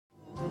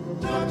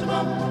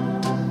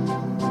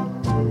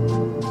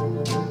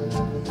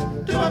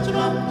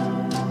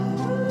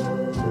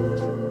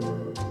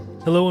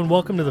Hello and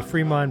welcome to the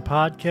Free Mind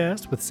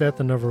Podcast with Seth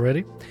and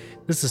Novaretti.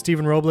 This is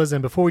Stephen Robles,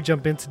 and before we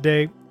jump in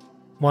today, I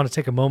want to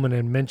take a moment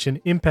and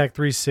mention Impact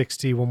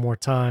 360 one more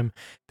time.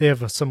 They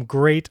have some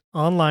great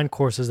online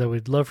courses that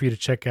we'd love for you to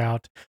check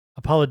out.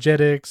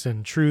 Apologetics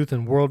and truth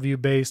and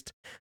worldview based.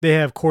 They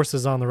have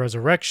courses on the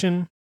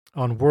resurrection,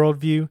 on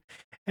worldview,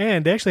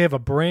 and they actually have a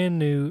brand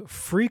new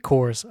free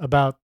course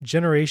about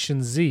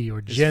Generation Z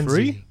or Gen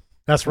Z.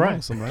 That's right.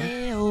 Awesome,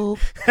 right?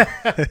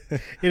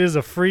 It is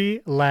a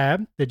free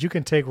lab that you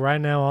can take right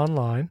now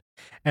online.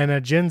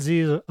 And Gen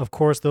Z, of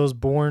course, those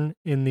born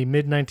in the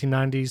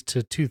mid-1990s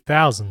to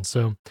 2000.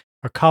 So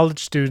are college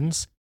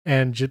students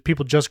and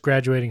people just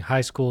graduating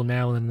high school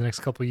now in the next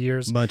couple of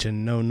years. Bunch of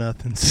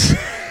know-nothings.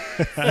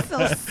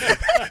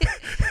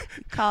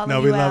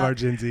 No, we love our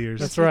Gen Zers.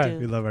 That's right.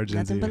 We love our Gen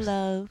Nothing but Zers.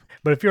 love.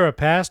 But if you're a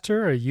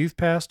pastor, a youth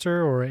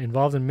pastor, or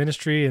involved in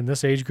ministry in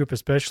this age group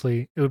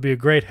especially, it would be a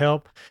great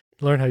help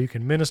to learn how you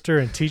can minister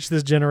and teach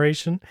this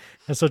generation.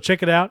 And so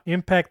check it out,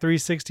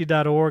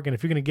 impact360.org. And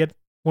if you're going to get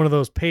one of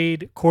those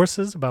paid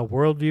courses about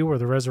worldview or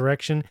the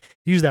resurrection,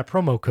 use that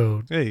promo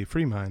code, Hey,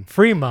 Free Mind.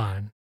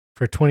 FREEMIND,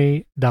 for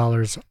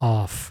 $20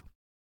 off.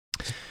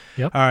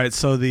 Yep. All right,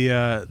 so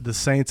the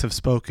Saints have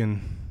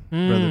spoken,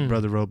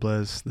 brother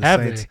Robles.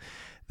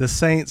 The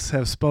Saints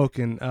have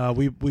spoken.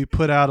 We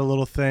put out a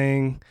little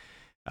thing.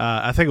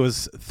 I think it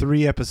was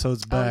 3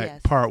 episodes back,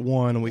 yes. part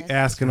 1. We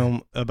asking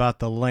them about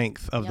the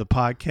length of the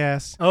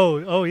podcast.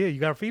 Oh yeah, you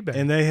got feedback.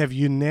 And they have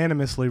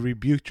unanimously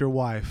rebuked your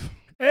wife.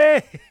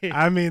 Hey,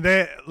 I mean,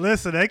 they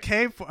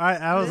came for.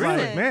 I was Really?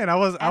 like, man, I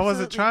wasn't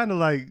Absolutely. trying to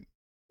like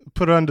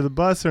put her under the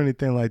bus or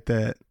anything like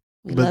that.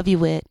 We But- love you,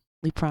 Whit.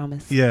 We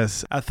promise.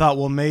 Yes, I thought,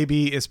 well,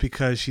 maybe it's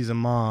because she's a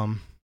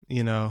mom,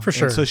 you know, For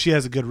sure. And so she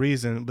has a good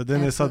reason. But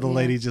then this other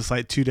Absolutely, lady yeah. just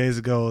like 2 days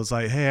ago was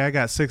like, hey, I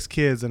got 6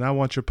 kids and I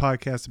want your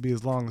podcast to be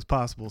as long as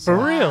possible. for So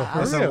real, Wow. for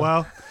I said, real.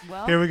 well,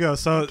 here we go.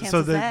 So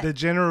cancels that. the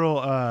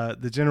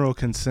general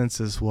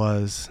consensus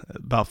was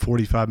about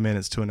 45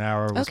 minutes to an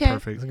hour was Okay.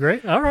 perfect That's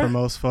great. All for right,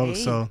 most folks.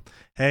 Hey. So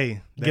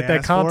hey, they get that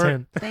asked for it.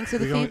 content. Thanks for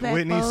the We're gonna- feedback,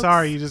 Whitney, folks.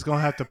 sorry, you're just gonna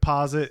have to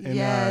pause it and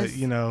Yes.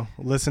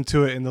 listen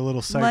to it in the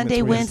little segments.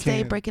 Monday, where you Wednesday,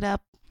 can. break it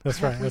up. That's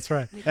right. That's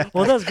right. We think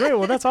Well, that- that's great.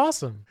 Well, that's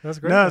awesome. That's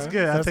great. No, it's man.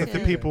 good. I That's think the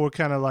good. people were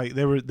kind of like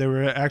they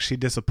were actually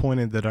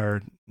disappointed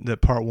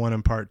that part 1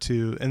 and part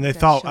 2, and they Yeah,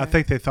 thought I sure.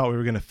 think they thought we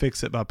were going to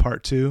fix it by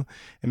part 2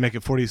 and make it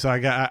 40. So I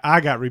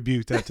got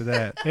rebuked after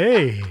that,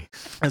 Hey,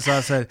 and so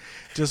I said,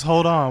 just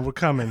hold on, we're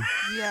coming,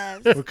 Yes.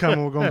 we're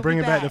coming, we're going to We'll bring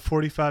be it back to back.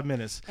 45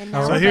 minutes. And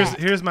All now So right. we're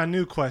here's back. my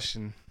new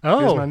question. Here's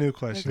my oh, new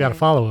question. we got a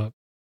follow up.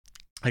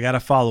 I got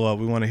a follow up.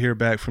 We want to hear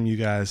back from you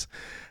guys.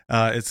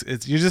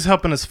 It's you're just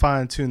helping us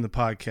fine tune the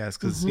podcast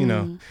because you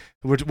know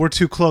Mhm. we're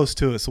too close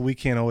to it, so we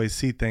can't always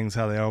see things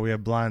how they are. We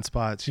have blind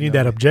spots. You need know.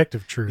 that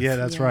objective truth. Yeah,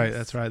 that's right. Yes.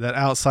 That's right. That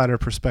outsider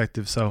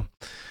perspective. So,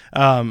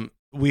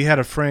 we had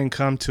a friend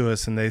come to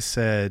us and they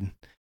said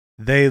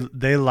they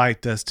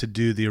liked us to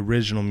do the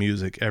original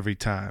music every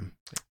time.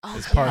 Oh,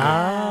 It's part of-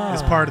 yeah.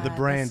 it's part of the That's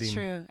branding.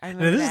 true. I And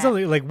remember this is that.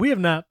 something like we have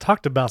not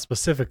talked about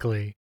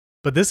specifically,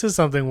 but this is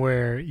something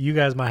where you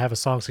guys might have a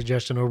song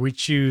suggestion or we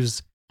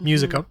choose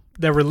music Mhm.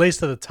 that relates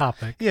to the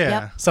topic. Yeah.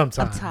 Yep.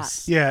 Sometimes. Up top.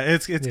 Yeah,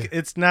 it's Yeah.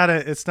 it's not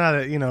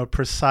a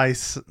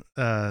precise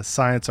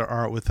science or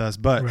art with us,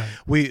 but Right.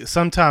 we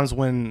sometimes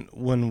when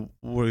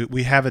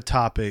we have a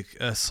topic,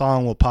 a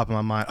song will pop in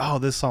my mind. Oh,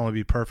 this song would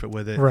be perfect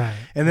with it. Right.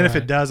 And then if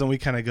right. it doesn't, we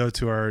kind of go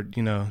to our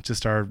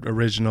just our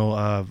original.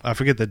 I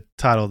forget the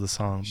title of the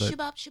song, but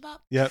Shabop, shabop.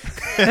 yep.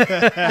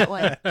 That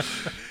one.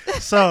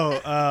 So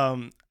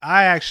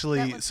I actually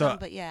That one's fun,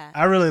 but yeah.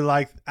 I really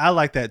like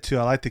that too.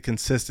 I like the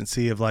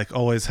consistency of like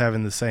always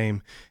having the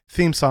same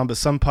theme song, but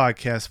some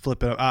podcasts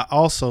flip it up. I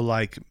also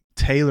like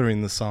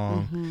tailoring the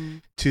song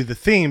Mhm. to the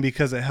theme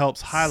because it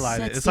helps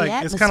highlight it. Sets It's the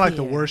like it's kind of like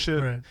the atmosphere.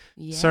 worship Right.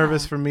 Yeah.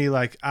 service for me.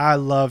 Like I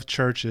love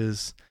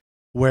churches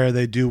where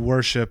they do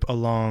worship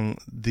along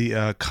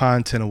the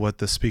content of what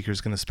the speaker is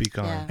going to speak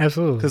on. Yeah.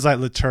 Absolutely. Because like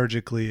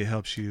liturgically, it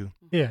helps you.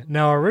 Yeah.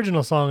 Now, our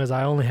original song is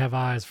I Only Have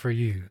Eyes for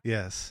You.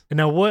 Yes. And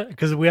now what,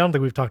 because we don't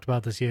think we've talked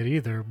about this yet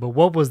either, but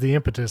what was the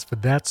impetus for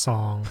that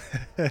song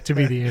to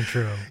be the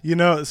intro?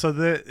 So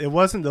it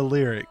wasn't the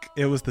lyric,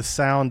 it was the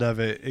sound of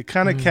it. It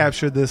kind of Mm.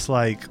 captured this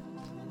like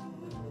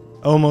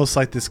almost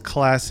like this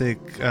classic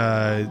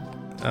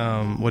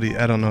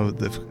I don't know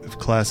if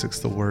classic's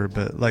the word,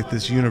 but like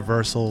this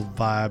universal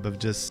vibe of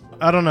just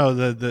I don't know,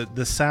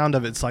 the sound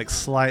of it's like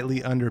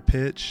slightly under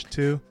pitch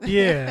too.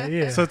 Yeah,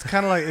 yeah. So it's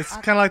kind of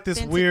like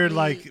this weird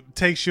Authentically- like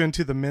takes you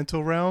into the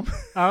mental realm.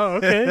 Oh,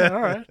 okay.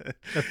 All right.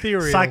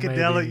 Ethereal.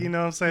 Psychedelic, maybe. you know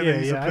what I'm saying? Yeah, They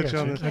used to yeah, I put got you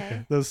on you. the-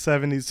 Okay. those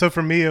 70s. So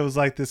for me, it was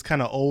like this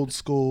kind of old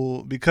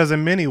school, because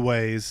in many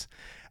ways,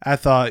 I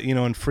thought,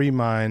 in Free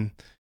Mind,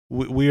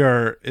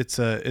 it's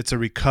a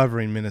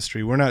recovering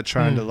ministry. We're not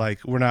trying to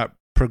we're not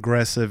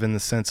progressive in the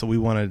sense that we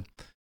want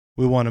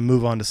we want to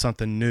move on to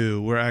something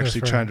new. We're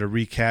actually right. trying to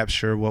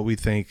recapture what we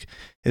think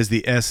is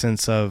the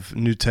essence of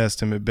New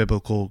Testament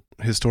biblical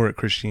historic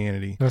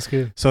Christianity. That's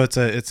good. So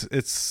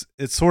it's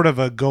sort of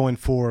a going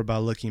forward by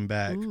looking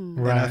back.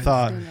 Right. And I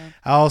thought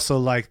I also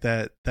like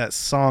that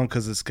song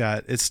because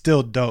it's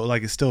still dope,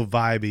 like it's still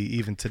vibey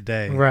even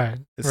today. Right.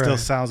 It still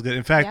sounds good.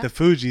 In fact, the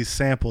Fugees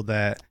sampled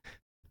that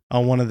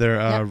on one of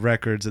their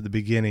records at the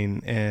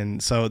beginning,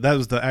 and so that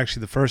was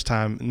actually the first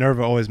time.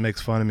 Nerva always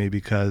makes fun of me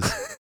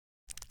because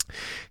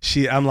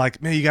I'm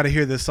like, man, you got to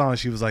hear this song.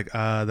 She was like,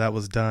 that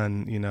was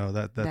done.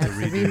 That's a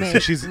redo. So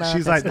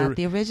she's like not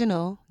the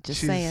original.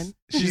 Just saying.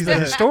 She's the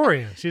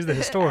historian. She's the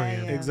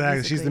historian. Yeah, exactly.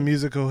 Musically. She's the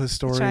musical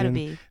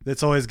historian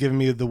that's always giving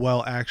me the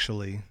well,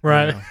 actually.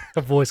 Right.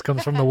 A voice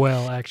comes from the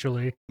well,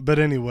 actually. But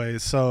anyway,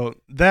 so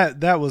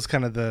that was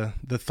kind of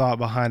the thought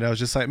behind it. I was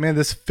just like, man,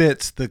 this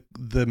fits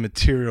the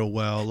material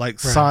well, like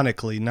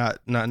sonically, not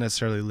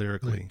necessarily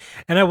lyrically.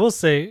 And I will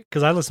say,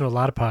 because I listen to a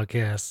lot of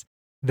podcasts,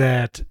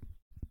 that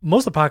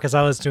most of the podcasts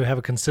I listen to have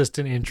a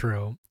consistent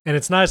intro. And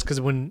it's nice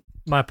because when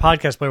my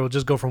podcast player will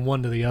just go from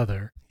one to the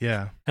other.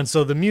 Yeah. And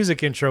so the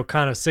music intro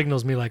kind of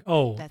signals me like,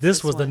 oh,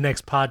 this was the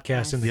next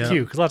podcast in the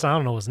queue. Because a lot of times I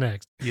don't know what's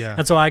next. Yeah.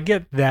 And so I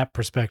get that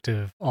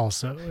perspective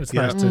also. It's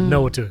nice to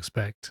know what to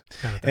expect.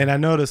 Kind of thing. And I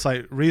noticed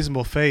like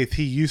Reasonable Faith,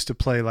 he used to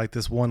play like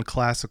this one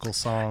classical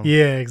song.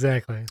 Yeah,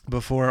 exactly.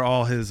 Before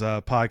all his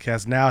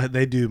podcasts. Now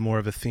they do more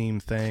of a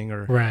theme thing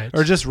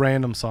or just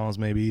random songs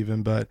maybe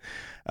even. But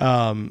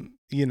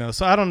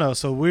so I don't know.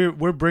 So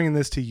we're bringing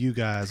this to you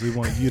guys. We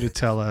want you to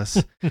tell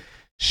us,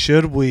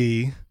 should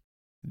we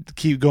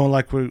keep going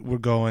like we're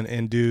going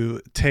and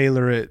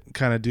tailor it,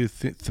 kind of do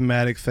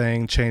thematic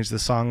thing, change the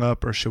song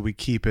up, or should we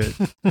keep it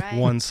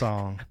one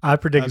song? I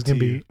predict it's going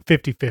to be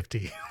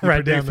 50-50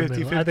 right down the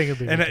middle. I think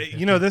it'll be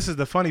 50-50. And this is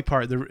the funny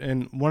part.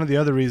 And one of the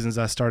other reasons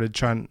I stared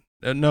trying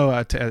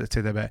I take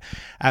that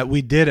back.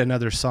 We did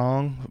another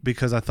song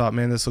because I thought,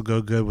 man, this will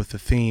go good with the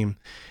theme.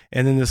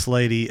 And then this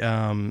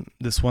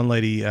one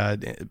lady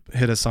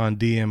hit us on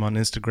DM on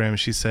Instagram. And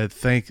she said,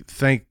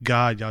 thank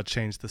God y'all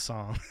changed the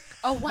song.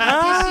 Oh, wow.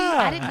 Did she?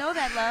 I didn't know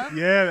that, love.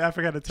 Yeah, I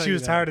forgot to tell you. She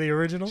was tired of the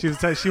original? She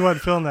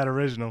wasn't feeling that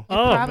original. It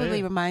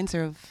probably reminds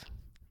her of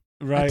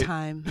a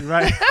time.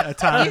 Right, a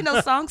time.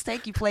 Songs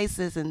take you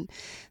places, and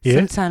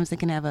sometimes they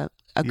can have a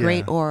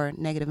great or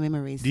negative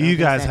memory. So do you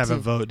guys have a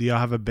vote? Do y'all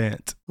have a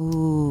bent?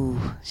 Ooh.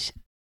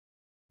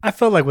 I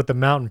felt like with the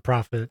Mountain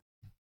Prophet,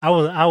 I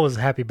was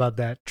happy about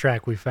that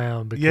track we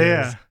found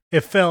because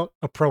it felt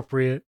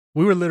appropriate.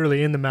 We were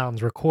literally in the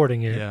mountains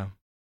recording it. Yeah.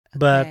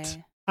 But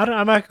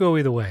I might go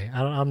either way.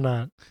 I'm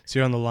not. So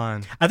you're on the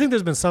line. I think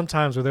there's been some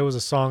times where there was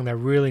a song that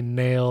really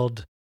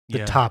nailed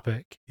the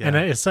topic. Yeah. And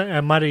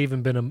it might have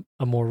even been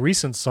a more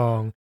recent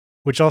song,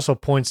 which also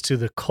points to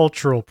the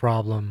cultural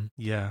problem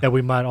that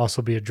we might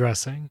also be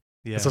addressing.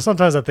 Yeah. And so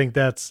sometimes I think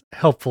that's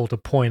helpful to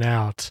point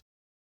out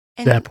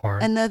that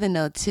part. Another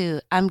note,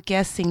 too, I'm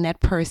guessing that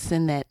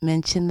person that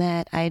mentioned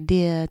that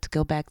idea to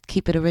go back,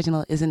 keep it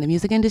original, is in the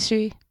music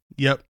industry?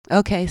 Yep.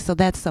 Okay, so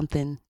that's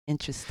something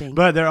interesting.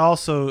 But they're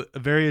also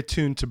very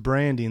attuned to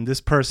branding. This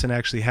person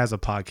actually has a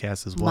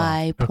podcast as well.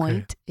 My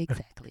point,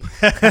 exactly.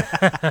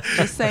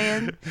 Just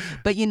saying.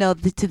 But,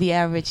 to the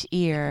average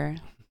ear,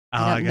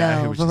 I don't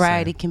know.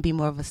 Variety can be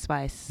more of a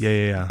spice.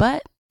 Yeah.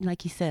 But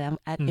like you said,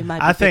 it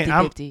might be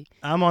 50-50.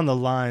 I'm on the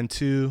line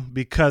too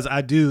because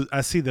I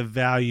see the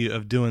value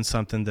of doing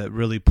something that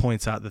really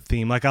points out the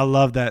theme. Like I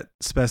love that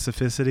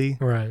specificity.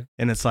 Right.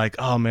 And it's like,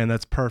 oh man,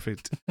 that's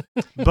perfect.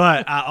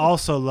 But I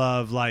also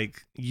love what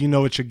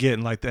you're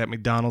getting, like that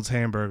McDonald's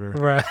hamburger.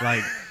 Right.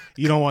 Like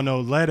you don't want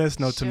no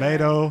lettuce, no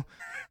tomato,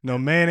 no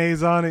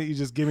mayonnaise on it. You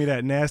just give me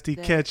that nasty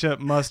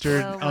ketchup,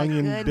 mustard,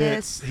 onion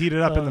bits, heat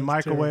it up in the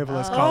microwave, and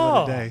let's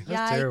call it a day.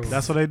 That's terrible.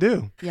 That's what they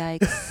do.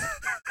 Yikes.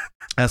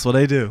 That's what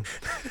they do.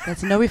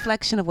 That's no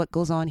reflection of what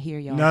goes on here,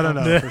 y'all.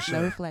 No, for sure.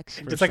 No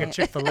reflection. It's like a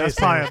Chick-fil-A that's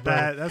sandwich.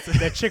 Bad.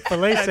 That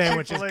Chick-fil-A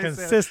sandwich is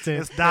consistent.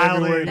 It's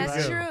dialed in.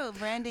 That's true.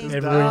 Branding.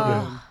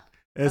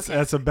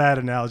 That's a bad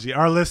analogy.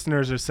 Our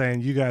listeners are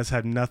saying you guys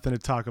have nothing to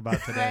talk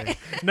about today.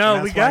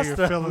 No, we got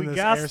stuff.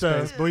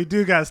 But we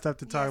do got stuff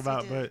to talk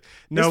about. But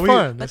no, it's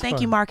fun. But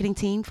thank you, marketing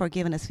team, for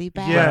giving us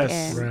feedback.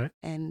 Yes,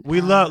 and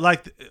we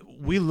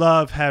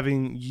love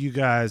having you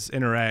guys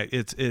interact.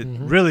 It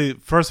really,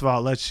 first of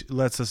all,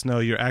 lets us know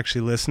you're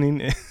actually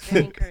listening.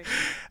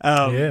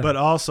 But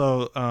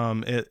also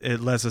it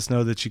lets us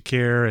know that you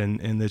care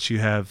and that you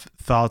have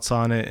thoughts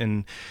on it,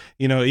 and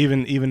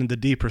even the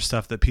deeper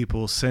stuff that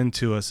people send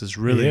to us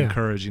is really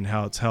encouraging,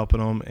 how it's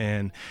helping them.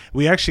 And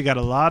we actually got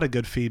a lot of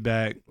good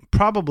feedback.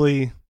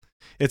 Probably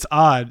it's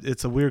odd,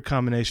 it's a weird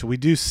combination. We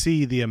do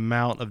see the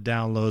amount of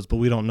downloads, but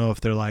we don't know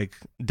if they're like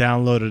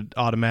downloaded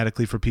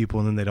automatically for people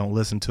and then they don't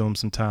listen to them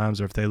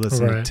sometimes, or if they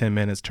listen to 10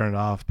 minutes, turn it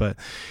off. But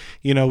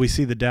we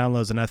see the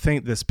downloads, and I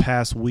think this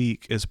past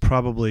week is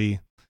probably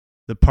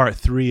the part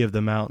 3 of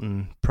the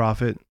Mountain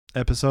Prophet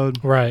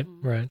episode. Right.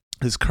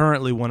 Is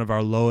currently one of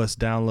our lowest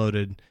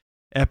downloaded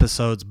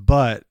episodes,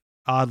 but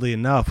oddly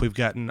enough, we've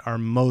gotten our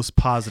most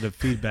positive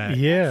feedback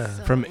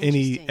from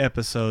any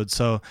episode.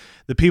 So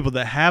the people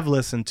that have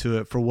listened to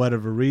it for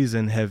whatever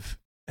reason have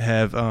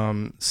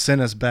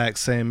sent us back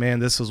saying, man,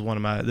 this is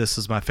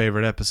my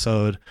favorite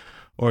episode,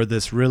 or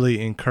this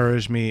really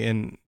encouraged me.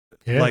 And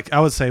like, I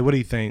would say, what do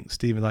you think,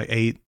 Stephen? Like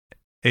 8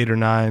 or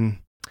 9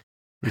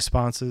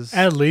 responses?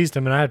 At least.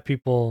 I mean, I had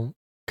people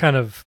kind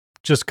of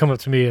just come up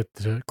to me at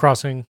the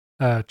Crossing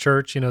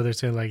church. They're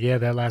saying like, yeah,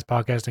 that last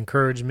podcast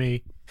encouraged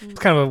me. It's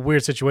kind of a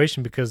weird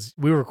situation because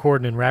we were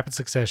recording in rapid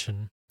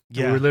succession.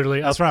 Yeah, we were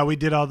literally that's right. We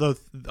did all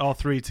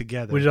 3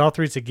 together. We did all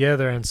 3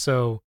 together, and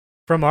so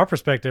from our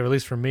perspective, at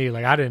least for me,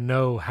 like I didn't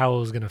know how it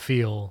was going to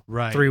feel.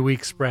 3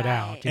 weeks spread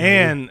out.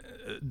 And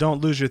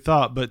don't lose your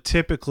thought, but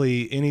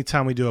typically,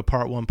 anytime we do a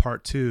part 1,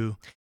 part 2.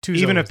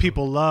 Even if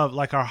people love,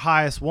 like our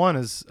highest one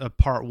is a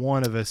part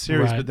 1 of a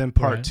series, but then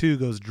part 2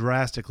 goes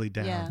drastically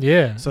down.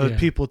 Yeah. So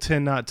people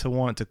tend not to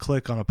want to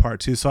click on a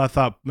part 2. So I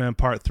thought, man,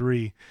 part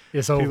 3,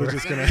 it's over. People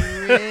just gonna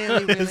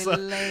really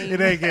lame.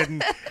 It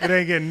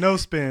ain't getting no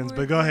spins.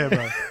 But go ahead,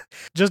 bro.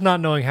 Just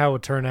not knowing how it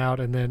would turn out,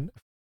 and then,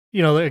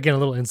 again, a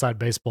little inside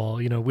baseball.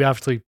 We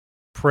obviously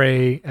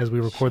pray as we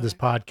record this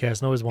podcast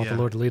and always want the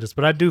Lord to lead us.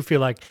 But I do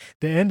feel like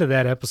the end of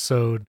that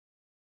episode,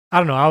 I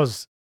don't know, I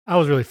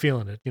was really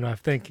feeling it. I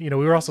think,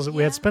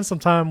 we had spent some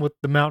time with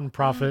the Mountain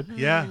Prophet. Mm-hmm.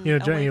 Yeah.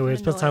 we had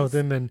spent time with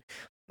him, and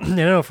I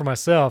know for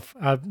myself,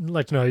 I'd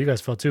like to know how you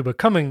guys felt too, but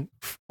coming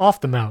off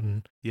the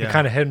mountain and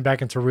kind of heading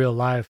back into real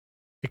life,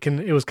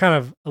 it was kind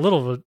of a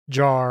little of a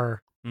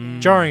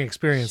jarring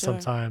experience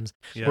sometimes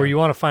where you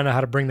want to find out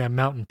how to bring that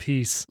mountain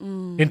peace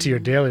into your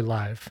daily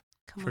life.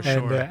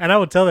 And I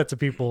would tell that to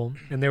people,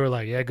 and they were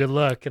like, yeah, good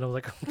luck. And I was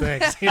like, oh,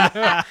 thanks.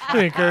 The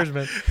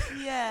encouragement.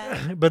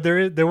 Yeah. But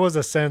there was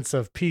a sense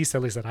of peace,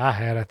 at least that I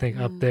had, I think,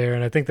 up there.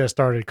 And I think that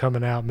started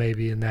coming out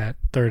maybe in that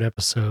 3rd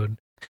episode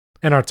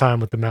and our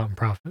time with the Mountain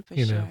Prophet, For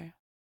sure.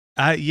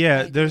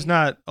 There's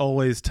not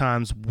always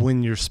times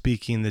when you're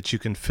speaking that you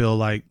can feel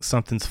like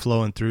something's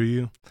flowing through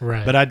you.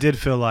 Right. But I did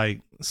feel like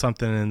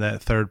something in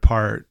that 3rd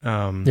part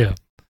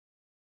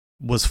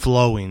was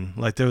flowing.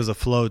 Like there was a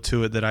flow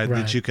to it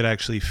that you could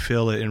actually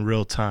feel it in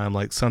real time.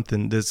 Like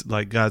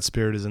like God's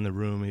Spirit is in the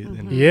room.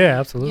 And,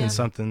 absolutely.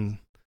 And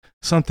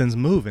something's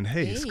moving.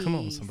 Hey, come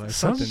on, somebody.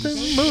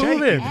 Something's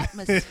moving.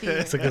 Atmosphere.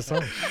 It's a good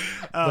song.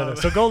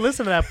 So go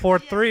listen to that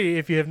part 3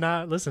 if you have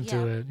not listened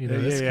to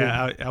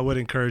it. I would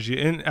encourage you,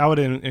 and I would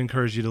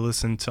encourage you to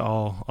listen to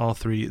all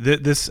 3.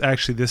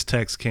 This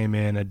text came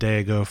in a day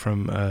ago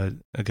from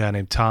a guy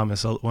named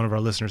Thomas, one of our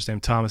listeners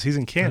named Thomas. He's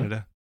in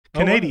Canada.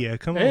 Canada,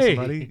 come on,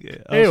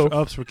 somebody.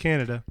 Ups for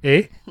Canada,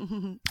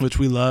 which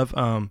we love.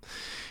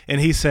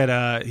 And he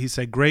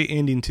said, great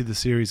ending to the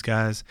series,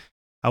 guys.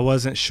 I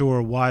wasn't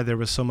sure why there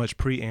was so much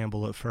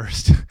preamble at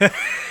first,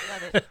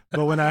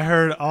 but when I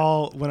heard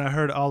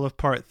all of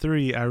part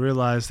 3, I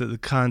realized that the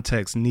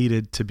context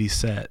needed to be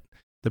set.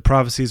 The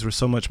prophecies were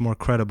so much more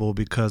credible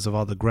because of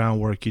all the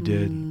groundwork you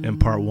did in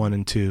part 1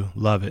 and 2.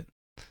 Love it.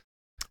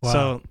 Wow.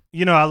 So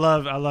I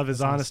love his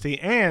honesty,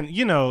 and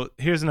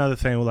here's another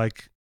thing,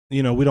 like.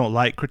 We don't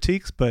like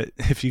critiques, but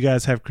if you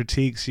guys have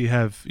critiques, you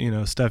have,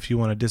 stuff you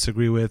want to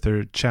disagree with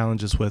or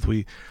challenges with,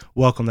 we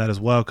welcome that as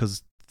well,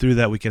 because through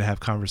that we could have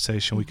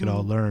conversation, we could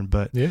all learn.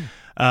 But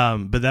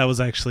but that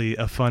was actually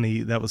fun,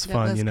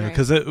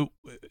 because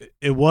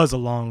it was a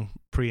long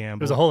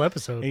preamble. It was a whole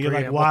episode. And you're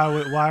like,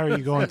 why are you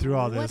going through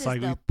all this?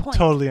 Like, we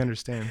totally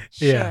understand.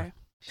 Sure.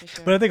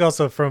 But I think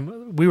also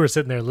we were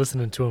sitting there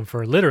listening to him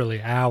for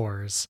literally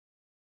hours,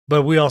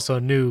 but we also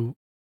knew,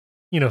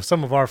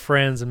 some of our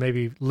friends and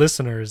maybe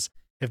listeners,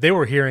 if they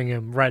were hearing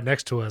him right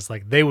next to us,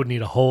 like they would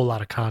need a whole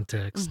lot of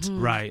context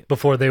right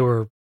before they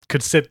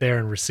could sit there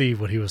and receive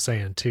what he was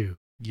saying too.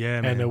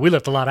 Yeah, man. And we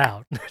left a lot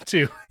out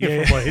too from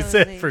what he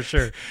said, for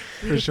sure.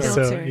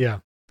 So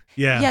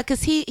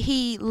because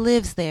he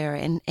lives there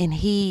and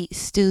he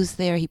stews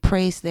there, he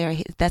prays there.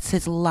 That's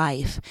his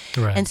life.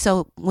 Right. And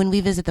so when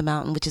we visit the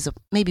mountain, which is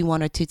maybe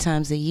 1 or 2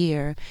 times a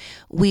year,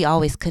 we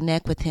always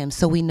connect with him,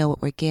 so we know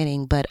what we're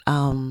getting. But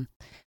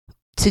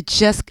to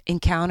just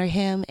encounter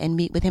him and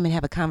meet with him and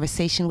have a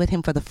conversation with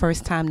him for the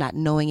first time, not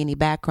knowing any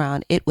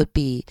background, it would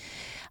be,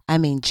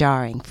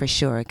 jarring for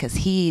sure, because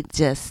he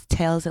just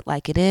tells it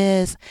like it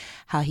is,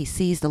 how he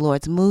sees the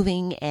Lord's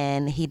moving,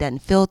 and he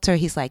doesn't filter.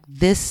 He's like,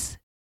 this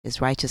is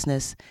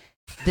righteousness.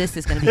 This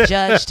is going to be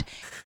judged.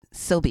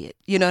 So be it.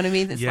 You know what I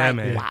mean? It's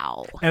man.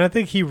 Wow. And I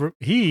think he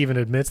even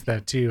admits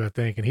that too, I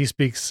think. And he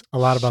speaks a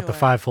lot about the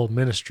fivefold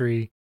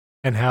ministry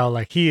and how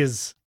like he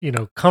is,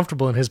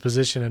 comfortable in his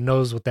position and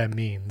knows what that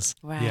means.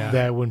 Right. Yeah.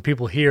 That when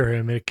people hear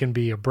him, it can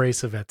be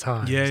abrasive at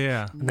times.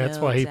 Yeah. And that's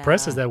why he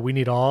presses that we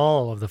need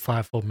all of the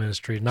fivefold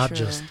ministry, not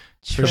just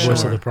the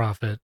voice of the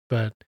prophet,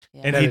 but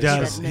and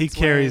he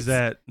carries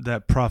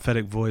that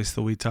prophetic voice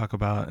that we talk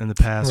about in the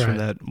past from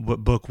that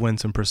book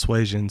Winsome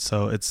Persuasion.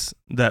 So it's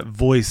that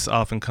voice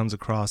often comes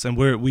across, and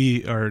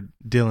we are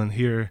dealing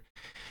here,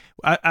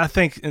 I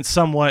think,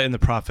 somewhat in the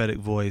prophetic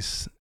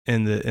voice.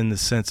 in the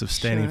sense of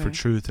standing Sure. for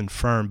truth and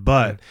firm,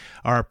 but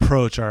our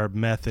approach, our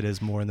method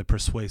is more in the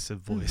persuasive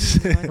voice.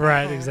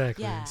 Right,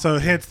 exactly. Yeah. So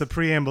hence the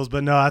preambles.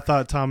 But no, I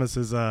thought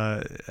Thomas's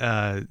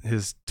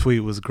his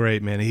tweet was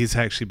great, man. He's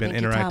actually been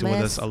Thank you, interacting with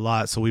Thomas. us a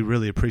lot, so we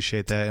really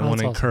appreciate that and Oh, want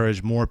to that's awesome.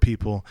 encourage more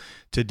people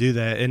to do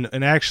that.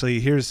 And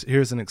actually, here's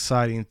an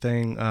exciting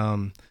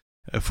thing.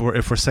 If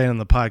we're saying on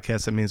the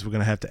podcast, that means we're going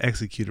to have to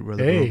execute it,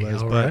 Brother Hey,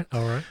 Robles. all But right,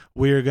 all right.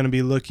 we are going to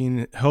be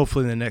looking,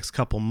 hopefully in the next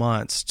couple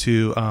months,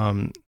 to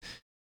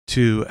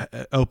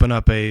open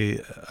up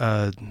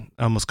I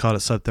almost called it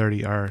Sub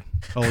 30, our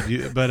old,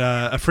 but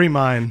a Free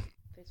Mind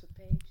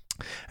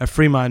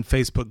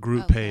Facebook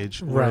group Okay.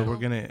 page where Right. we're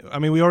gonna. I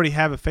mean, we already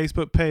have a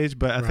Facebook page,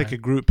 but I think Right. a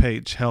group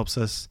page helps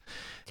us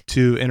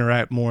to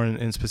interact more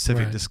in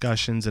specific Right.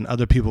 discussions, and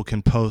other people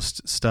can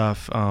post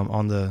stuff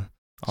on the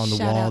Shout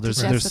wall. out to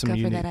There's Jessica some for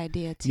unique. that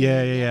idea too.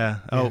 Yeah.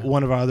 Oh, Yeah.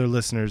 one of our other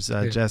listeners,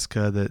 Yeah.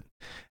 Jessica, that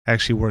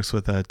actually works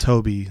with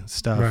Toby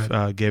stuff,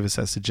 Right. gave us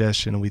that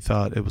suggestion, and we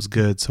thought it was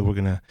good. So we're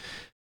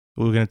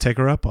gonna take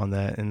her up on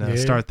that and Yeah.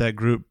 start that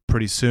group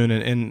pretty soon,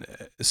 and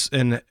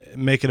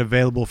make it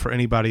available for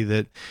anybody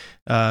that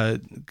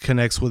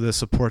connects with us,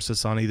 supports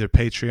us on either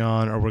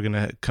Patreon, or we're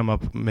gonna come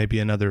up maybe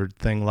another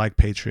thing like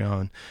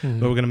Patreon. Mhm.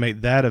 But we're going to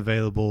make that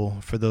available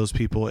for those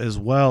people, as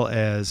well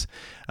as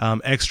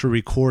extra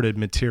recorded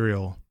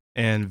material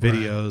and Right.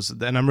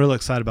 videos. And I'm really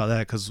excited about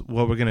that, because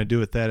what we're going to do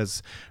with that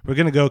is we're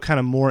going to go kind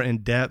of more in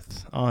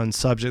depth on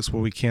subjects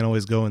where we can't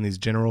always go in these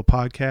general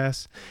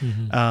podcasts.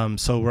 Mhm.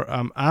 So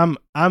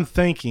I'm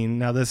thinking,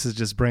 now this is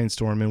just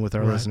brainstorming with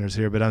our Right. listeners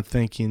here, but I'm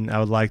thinking I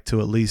would like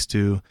to at least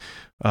do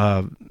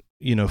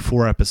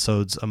 4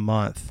 episodes a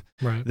month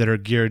Right. that are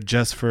geared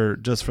just for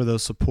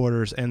those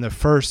supporters. And the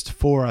first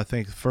 4, I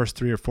think the first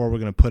 3 or 4 we're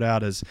going to put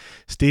out is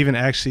Stephen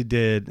actually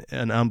did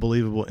an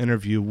unbelievable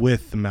interview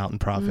with the Mountain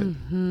Prophet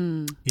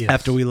Mm-hmm. Yes.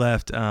 after we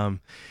left.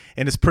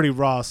 And it's pretty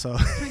raw, so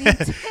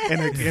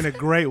Pretty in a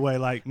great way.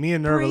 Like me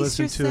and Nerva Brace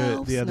listened to it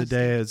yourselves. the other No,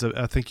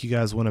 day. I think you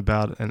guys went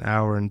about an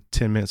hour and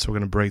 10 minutes. So we're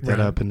going to break that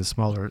Right. up into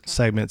smaller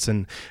segments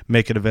and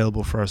make it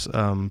available for us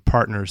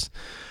partners.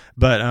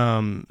 But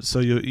so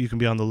you can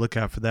be on the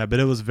lookout for that. But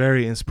it was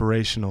very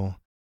inspirational.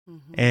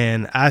 Mm-hmm.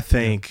 And I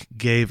think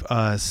gave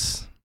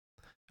us,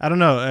 I don't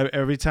know,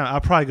 every time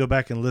I'll probably go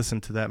back and listen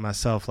to that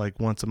myself like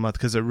once a month,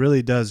 because it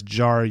really does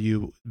jar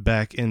you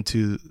back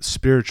into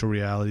spiritual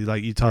reality.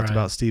 Like you talked Right.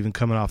 about Stephen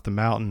coming off the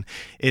mountain,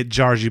 it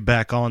jars you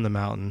back on the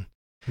mountain,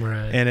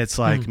 Right. and it's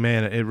like, Hmm.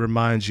 man, it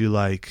reminds you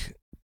like,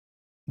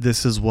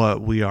 this is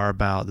what we are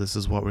about. This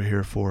is what we're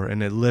here for.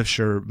 And it lifts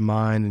your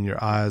mind and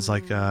your eyes,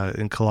 like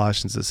in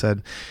Colossians it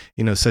said,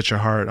 set your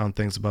heart on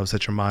things above,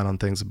 set your mind on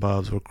things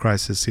above, where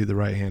Christ is seated at the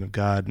right hand of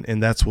God.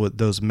 And that's what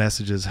those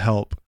messages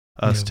help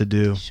us Yeah. to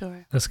do.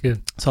 Sure. That's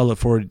good. So I look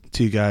forward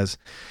to you guys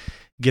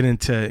getting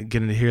to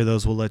hear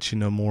those. We'll let you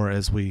know more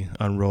as we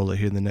unroll it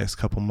here in the next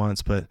couple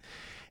months. But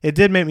it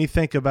did make me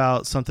think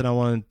about something I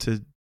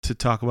wanted to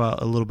talk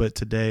about a little bit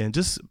today, and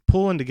just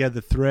pulling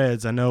together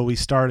threads. I know we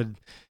started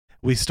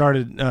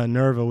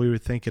Nerva. We were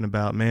thinking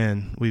about,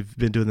 man, we've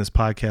been doing this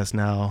podcast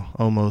now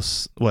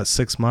almost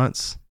 6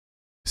 months.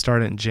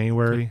 Started in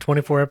January.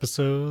 24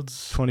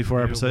 episodes. 24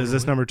 Yeah, episodes. Is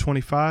this number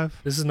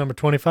 25? This is number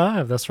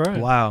 25. That's right.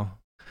 Wow.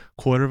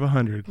 Quarter of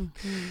 100.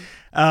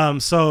 Mm-hmm.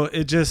 So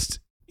it just,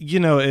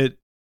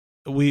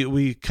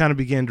 we kind of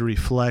began to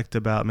reflect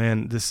about,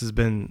 man, this has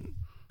been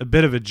a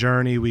bit of a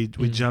journey. We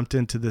jumped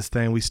into this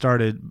thing. We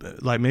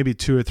started like maybe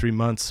 2 or 3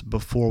 months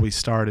before we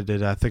started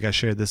it. I think I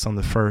shared this on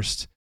the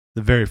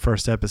very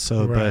first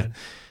episode, Right. but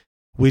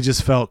we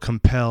just felt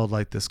compelled,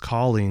 like this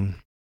calling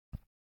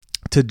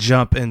to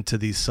jump into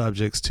these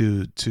subjects,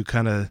 to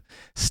kind of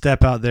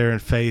step out there in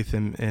faith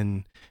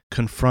and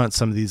confront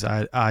some of these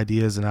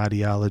ideas and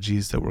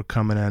ideologies that were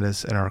coming at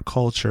us in our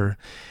culture.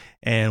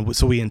 And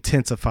so we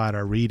intensified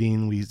our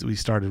reading. We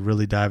started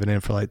really diving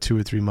in for like 2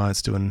 or 3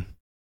 months doing.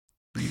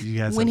 You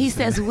guys When he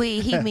understand? says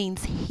we, he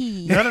means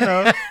he.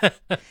 No.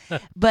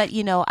 But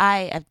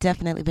I have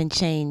definitely been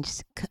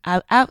changed.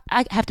 I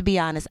have to be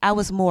honest. I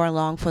was more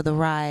along for the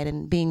ride,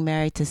 and being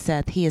married to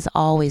Seth, he has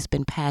always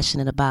been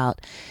passionate about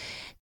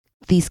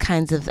these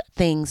kinds of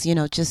things,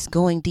 just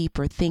going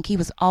deeper. He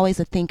was always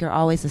a thinker,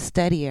 always a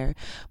studier.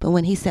 But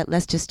when he said,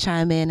 let's just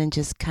chime in and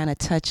just kind of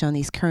touch on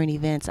these current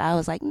events, I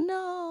was like,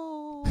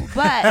 no.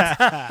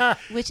 But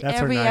which That's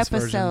her every nice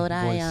version episode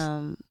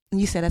voice.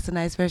 you said that's a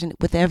nice version.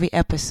 With every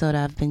episode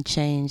I've been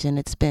changed, and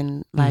it's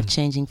been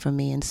life-changing for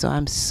me. And so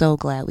I'm so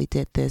glad we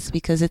did this,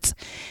 because it's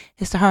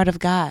the heart of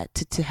God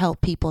to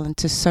help people and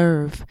to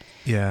serve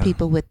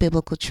people with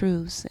biblical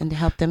truths, and to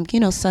help them,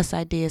 suss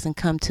ideas and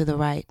come to the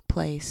right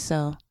place.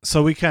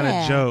 So we kind of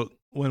Yeah. joke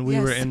when we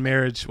were Yes. in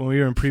marriage, when we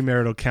were in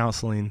premarital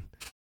counseling,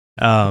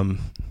 and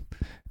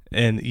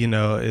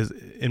is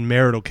in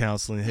marital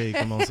counseling. Hey,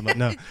 come on, somebody.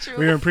 No,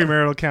 we were in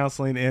premarital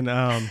counseling,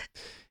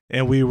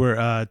 and we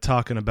were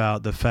talking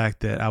about the fact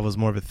that I was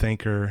more of a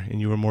thinker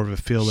and you were more of a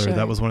feeler. Sure.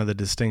 That was one of the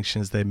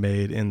distinctions they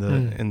made in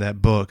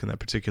that book, in that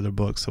particular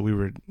book. So we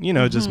were,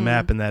 just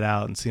mapping that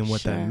out and seeing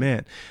what Sure. that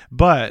meant.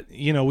 But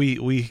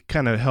we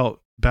kind of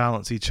helped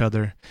balance each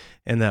other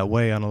in that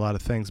way on a lot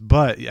of things.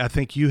 But I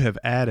think you have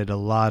added a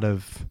lot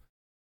of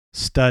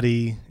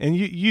study, and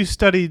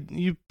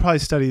you probably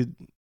studied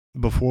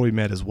before we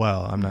met as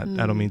well.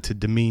 I don't mean to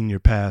demean your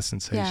past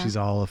and say she's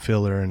all a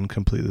filler and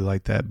completely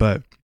like that,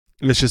 but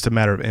it's just a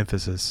matter of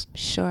emphasis.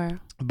 Sure.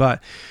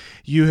 But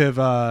you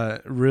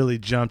have really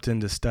jumped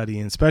into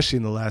studying, especially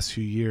in the last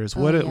few years.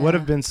 What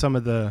have been some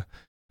of the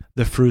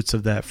fruits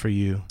of that for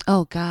you?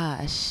 Oh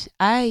gosh,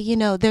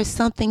 there's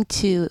something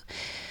to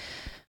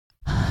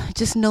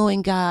just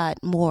knowing God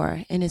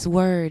more in His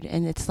Word,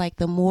 and it's like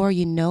the more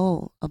you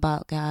know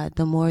about God,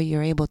 the more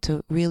you're able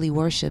to really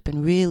worship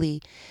and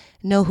really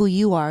know who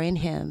you are in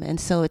Him. And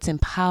so it's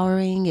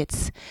empowering.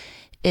 It's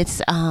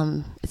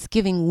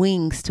giving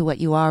wings to what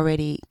you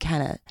already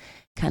kind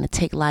of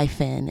take life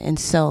in. And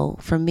so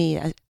for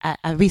me,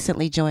 I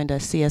recently joined a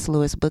C.S.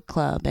 Lewis book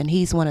club, and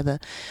he's one of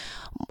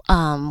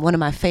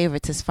my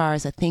favorites as far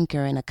as a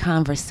thinker and a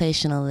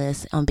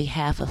conversationalist on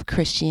behalf of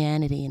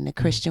Christianity and the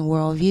Christian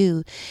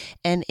worldview.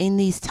 And in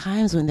these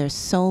times when there's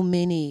so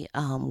many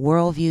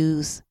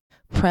worldviews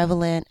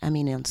prevalent,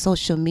 on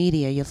social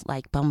media, you're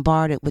like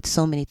bombarded with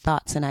so many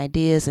thoughts and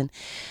ideas. And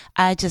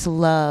I just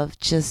love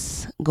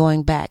just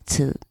going back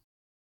to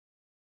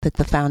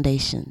the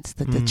foundations,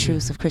 the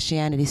truths of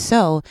Christianity.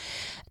 So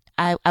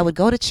I would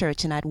go to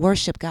church and I'd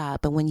worship God,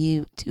 but when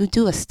you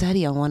do a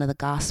study on one of the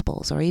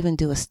Gospels or even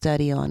do a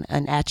study on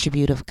an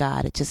attribute of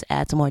God, it just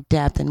adds more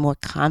depth and more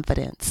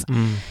confidence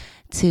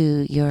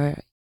to your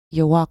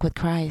walk with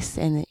Christ.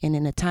 And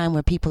in a time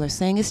where people are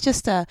saying it's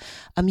just a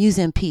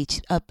museum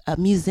piece, a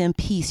museum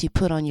piece you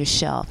put on your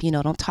shelf.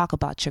 Don't talk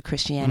about your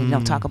Christianity,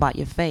 don't talk about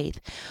your faith.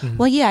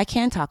 Well, yeah, I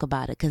can talk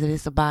about it because it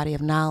is a body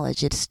of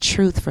knowledge. It's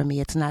truth for me.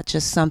 It's not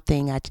just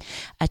something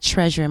I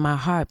treasure in my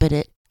heart,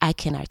 but I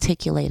can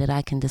articulate it.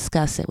 I can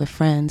discuss it with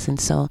friends.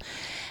 And so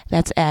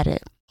that's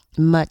added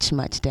much,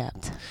 much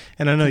depth.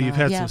 And I know you've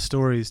had some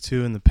stories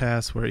too in the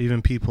past where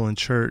even people in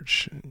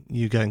church,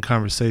 you got in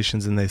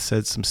conversations and they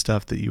said some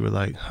stuff that you were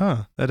like,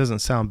 that doesn't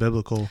sound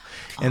biblical.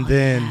 And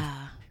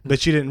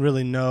but you didn't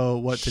really know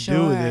what to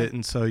do with it.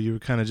 And so you were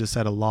kind of just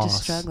at a loss.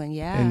 Just struggling,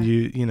 yeah.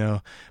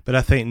 And but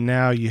I think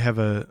now you have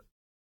a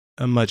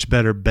much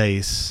better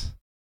base.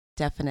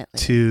 Definitely.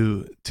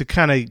 To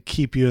kind of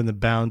keep you in the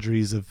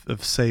boundaries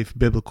of safe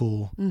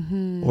biblical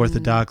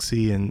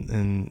orthodoxy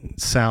and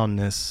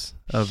soundness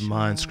of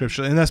mind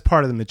scripture, and that's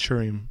part of the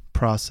maturing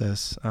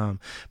process.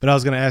 But I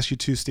was going to ask you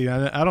too, Steve.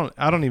 I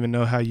don't even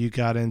know how you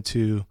got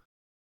into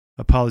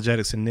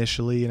apologetics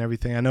initially and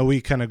everything. I know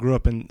we kind of grew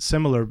up in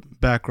similar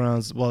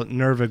backgrounds. Well,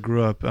 Nerva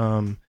grew up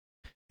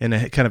in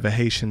a kind of a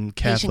Haitian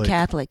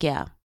Catholic,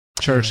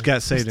 church.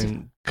 Got saved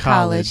in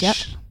college. Yep.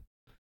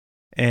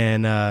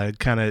 And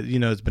kind of,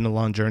 it's been a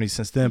long journey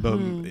since then.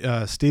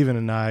 But Stephen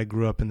and I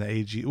grew up in the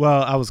AG.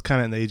 Well, I was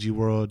kind of in the AG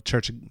world,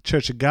 Church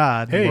of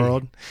God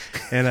world,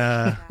 and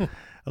a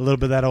little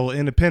bit of that old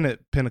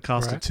independent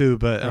Pentecostal too.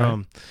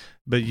 But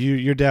but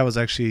your dad was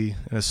actually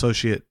an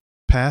associate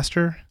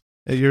pastor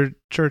at your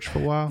church for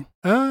a while.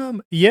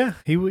 Yeah,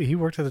 he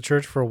worked at the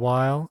church for a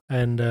while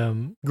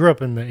and grew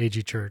up in the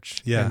AG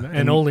church. Yeah,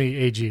 and only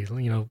AG.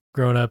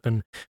 Growing up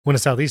and went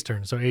to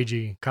Southeastern, so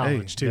AG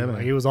college too.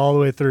 Yeah, he was all the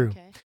way through.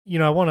 Okay.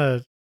 I want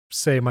to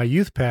say my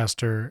youth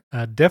pastor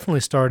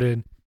definitely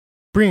started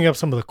bringing up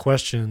some of the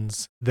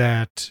questions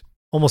that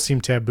almost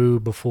seemed taboo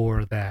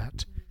before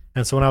that.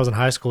 And so when I was in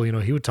high school,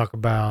 he would talk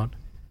about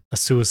a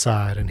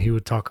suicide and he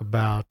would talk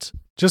about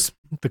just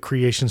the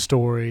creation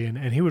story.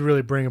 And he would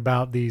really bring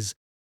about the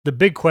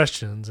big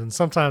questions. And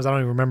sometimes I don't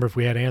even remember if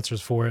we had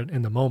answers for it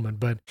in the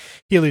moment, but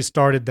he at least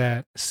started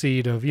that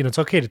seed of, it's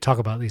okay to talk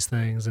about these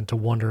things and to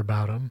wonder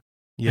about them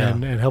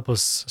and help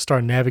us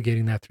start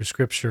navigating that through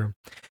scripture.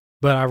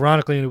 But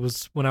ironically, it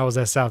was when I was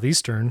at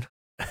Southeastern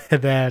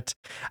that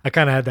I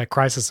kind of had that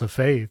crisis of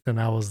faith, and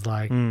I was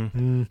like,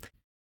 And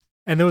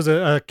there was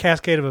a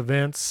cascade of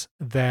events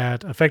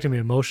that affected me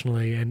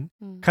emotionally, and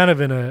kind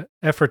of in an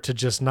effort to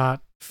just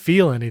not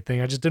feel anything,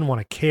 I just didn't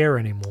want to care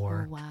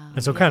anymore. Oh, wow.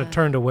 And so kind of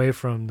turned away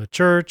from the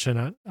church, and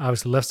I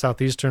obviously left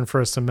Southeastern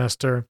for a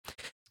semester,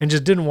 and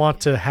just didn't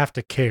want to have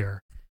to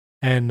care.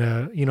 And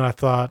I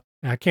thought,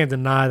 I can't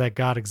deny that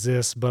God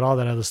exists, but all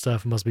that other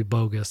stuff must be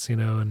bogus,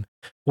 and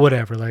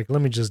whatever. Like,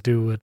 let me just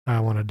do what I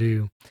want to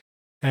do.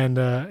 And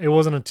it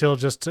wasn't until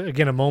just,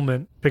 again, a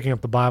moment picking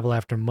up the Bible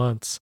after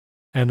months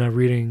and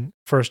reading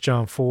 1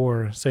 John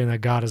 4, saying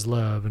that God is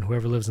love and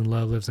whoever lives in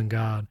love lives in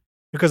God.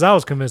 Because I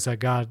was convinced that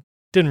God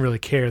didn't really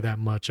care that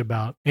much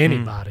about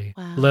anybody,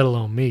 let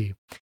alone me.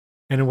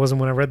 And it wasn't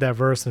when I read that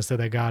verse and said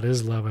that God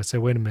is love, I said,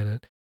 wait a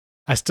minute.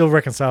 I still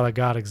reconcile that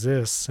God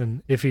exists,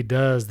 and if he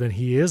does, then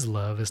he is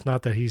love. It's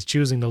not that he's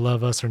choosing to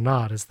love us or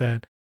not. It's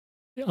that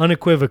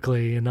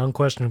unequivocally and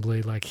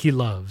unquestionably, like, he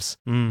loves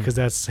because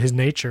that's his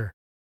nature,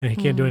 and he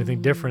can't do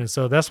anything different. And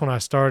so that's when I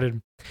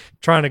started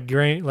trying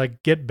to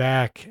get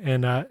back,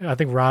 and I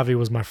think Ravi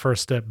was my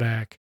first step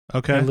back.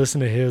 Okay. And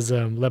listen to his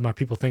Let My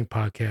People Think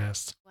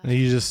podcast. Wow. And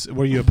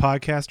were you a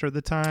podcaster at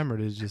the time, or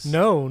did you just?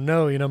 No.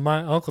 My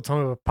uncle told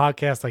me about a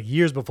podcast like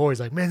years before. He's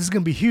like, man, this is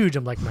going to be huge.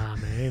 I'm like, nah,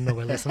 man, ain't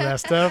nobody listen to that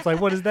stuff.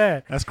 Like, what is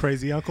that? That's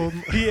crazy, Uncle.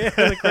 Yeah,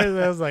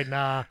 I was like,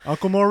 nah.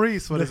 Uncle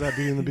Maurice, what does that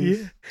do in the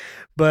Beast? Yeah.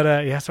 But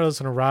I started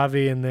listening to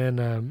Ravi, and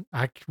then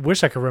I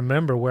wish I could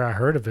remember where I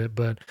heard of it,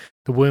 but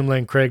the William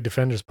Lane Craig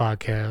Defenders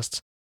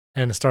podcast,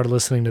 and I started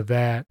listening to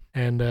that,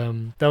 and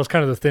that was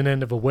kind of the thin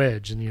end of a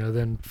wedge, and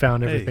then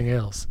found everything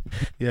else.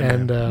 Yeah,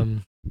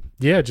 and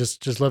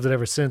just loved it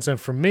ever since. And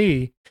for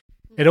me,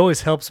 it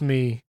always helps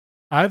me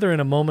either in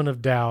a moment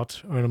of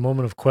doubt or in a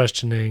moment of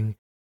questioning,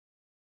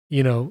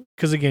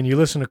 because again, you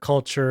listen to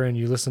culture and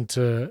you listen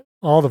to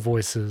all the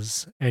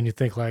voices, and you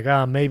think like,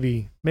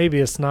 maybe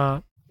it's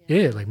not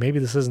it. Like maybe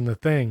this isn't the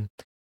thing.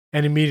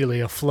 And immediately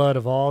a flood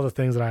of all the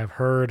things that I've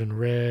heard and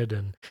read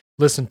and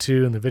listened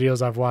to and the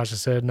videos I've watched, I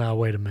said, no,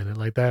 wait a minute.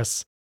 Like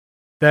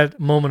that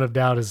moment of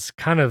doubt is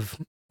kind of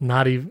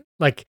not even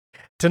like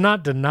to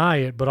not deny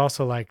it, but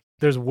also like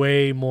there's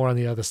way more on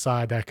the other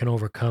side that can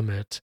overcome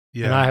it.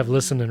 Yeah. And I have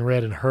listened and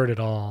read and heard it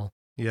all.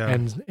 Yeah.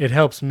 And it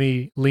helps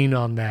me lean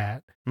on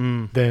that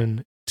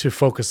than to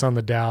focus on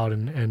the doubt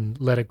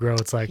and let it grow.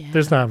 It's like,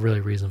 there's not really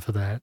a reason for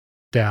that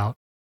doubt.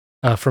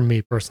 For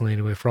me personally,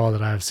 anyway, for all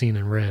that I've seen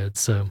and read.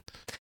 So,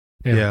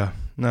 yeah,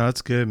 no,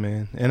 it's good,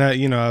 man. And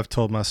I've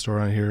told my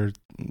story on here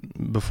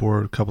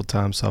before a couple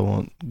times, so I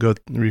won't go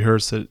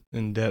rehearse it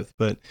in depth.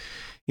 But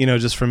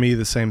just for me,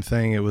 the same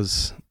thing. It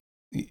was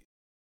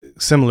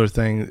similar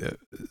thing.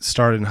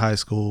 Started in high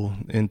school,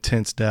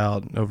 intense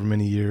doubt over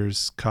many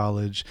years,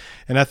 college,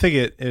 and I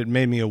think it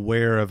made me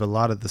aware of a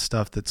lot of the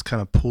stuff that's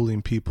kind of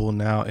pulling people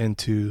now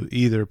into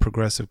either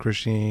progressive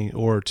Christianity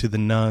or to the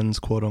nuns,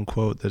 quote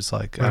unquote. That's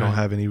like I don't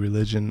have any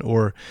religion,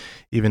 or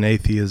even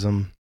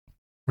atheism.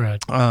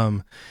 Right.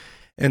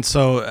 And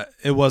so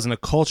it wasn't a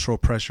cultural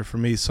pressure for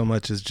me so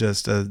much as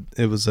just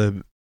it was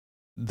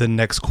the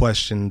next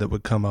question that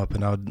would come up,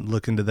 and I would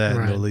look into that,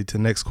 and it would lead to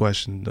the next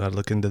question. I'd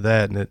look into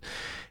that, and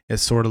it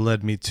sort of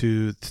led me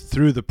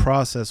through the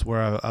process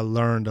where I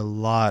learned a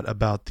lot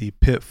about the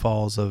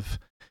pitfalls of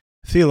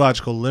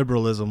theological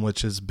liberalism,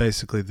 which is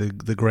basically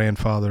the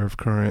grandfather of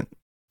current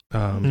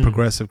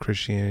progressive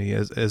Christianity,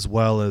 as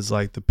well as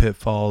like the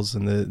pitfalls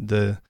and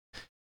the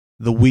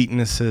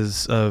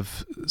weaknesses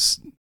of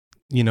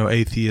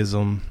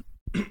atheism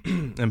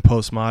and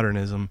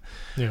postmodernism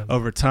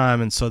over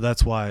time. And so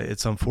that's why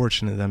it's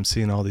unfortunate that I'm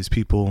seeing all these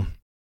people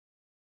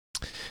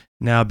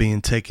now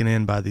being taken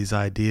in by these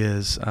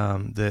ideas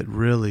that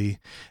really,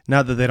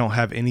 not that they don't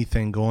have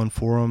anything going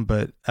for them,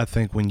 but I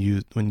think when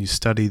you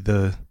study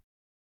the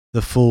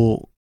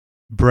full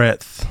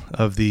breadth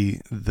of the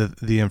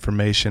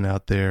information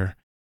out there,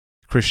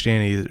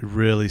 Christianity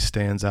really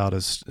stands out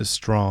as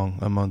strong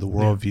among the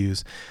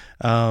worldviews.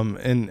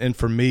 And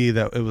for me,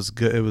 that it was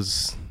good.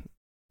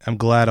 I'm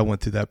glad I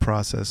went through that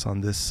process on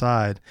this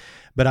side,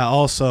 but I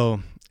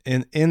also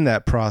in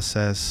that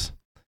process,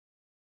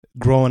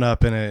 growing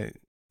up in a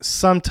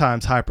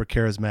sometimes hyper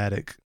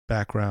charismatic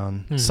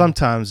background,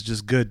 sometimes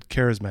just good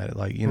charismatic,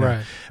 like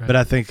Right. But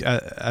I think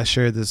I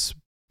shared this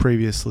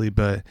previously,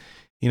 but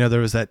there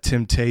was that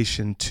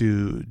temptation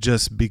to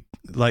just be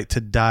like to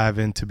dive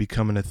into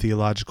becoming a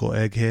theological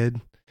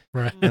egghead.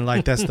 Right. And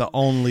like that's the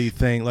only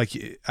thing. Like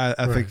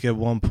I think at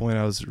one point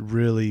I was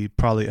really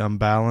probably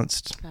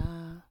unbalanced.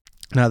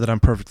 Not that I'm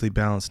perfectly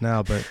balanced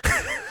now, but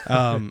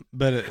I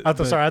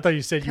thought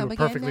you said you were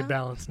perfectly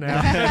balanced now.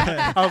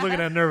 I was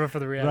looking at Nerva for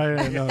the reaction.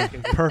 Right, no,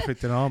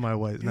 perfect in all my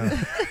ways. No,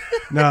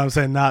 I'm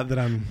saying not that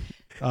I'm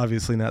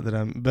obviously not that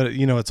I'm, but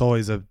it's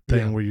always a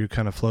thing where you're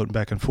kind of floating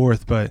back and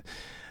forth. But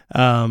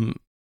there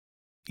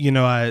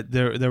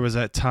was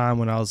that time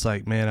when I was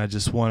like, man, I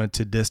just wanted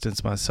to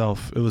distance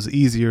myself. It was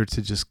easier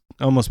to just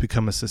almost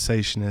become a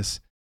cessationist.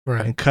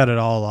 Right. And cut it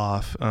all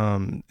off,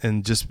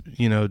 and just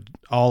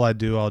all I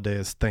do all day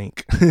is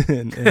think,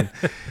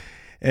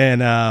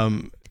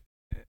 and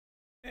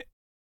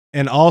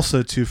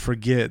also to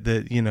forget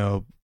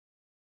that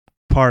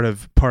part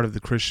of the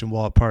Christian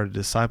walk, part of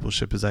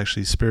discipleship is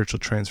actually spiritual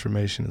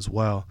transformation as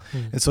well.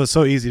 And so it's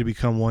so easy to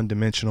become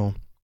one-dimensional.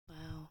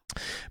 Wow.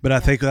 But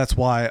I think that's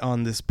why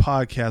on this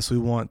podcast we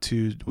want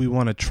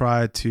to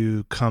try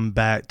to come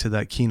back to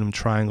that kingdom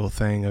triangle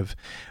thing of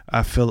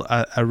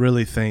I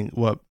really think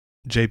what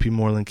J.P.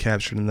 Moreland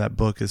captured in that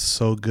book is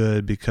so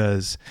good,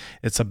 because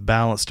it's a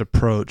balanced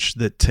approach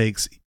that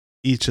takes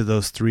each of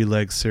those three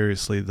legs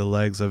seriously. The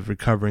legs of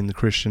recovering the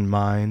Christian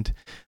mind,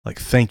 like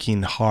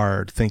thinking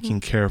hard, thinking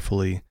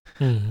carefully,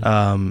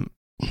 and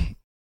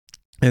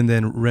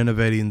then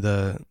renovating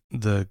the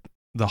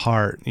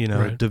heart,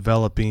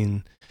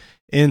 developing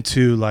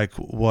into like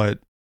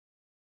what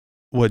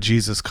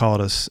Jesus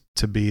called us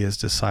to be as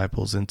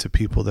disciples, into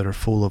people that are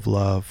full of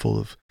love, full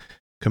of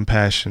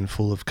compassion,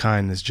 full of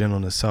kindness,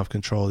 gentleness,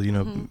 self-control,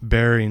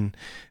 bearing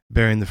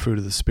the fruit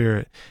of the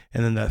Spirit.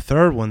 And then that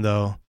third one,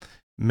 though,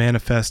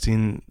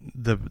 manifesting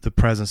the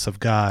presence of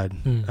God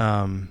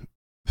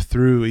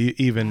through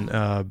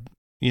even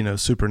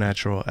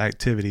supernatural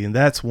activity. And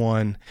that's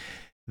one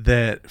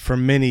that for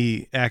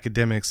many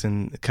academics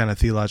and kind of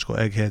theological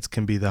eggheads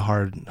can be the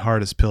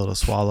hardest pill to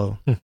swallow.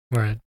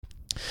 Right.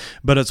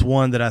 But it's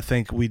one that I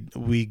think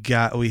we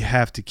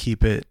have to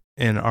keep it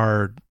in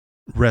our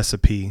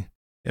recipe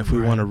if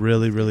we want to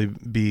really, really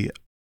be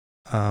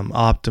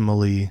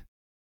optimally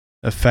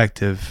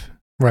effective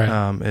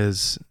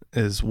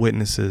as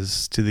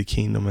witnesses to the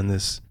kingdom in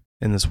this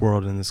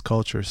world, in this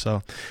culture.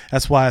 So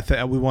that's why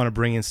we want to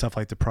bring in stuff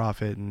like the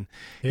prophet and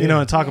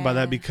and talk about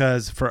that,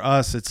 because for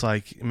us it's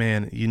like,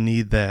 man, you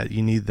need that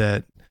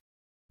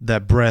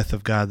breath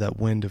of God, that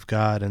wind of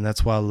God. And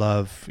that's why I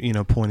love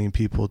pointing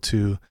people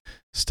to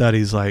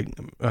studies like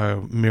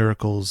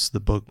Miracles, the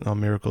book on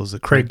Miracles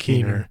that Craig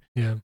Keener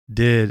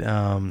did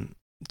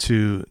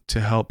to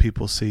help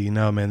people see,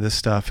 man, this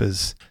stuff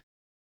is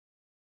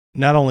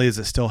not only is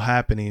it still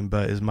happening,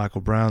 but as Michael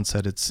Brown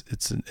said,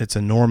 it's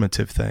a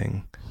normative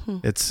thing.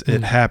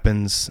 It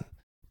happens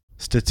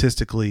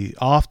statistically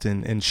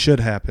often and should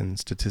happen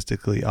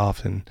statistically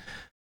often.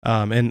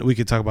 And we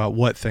could talk about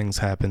what things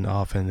happen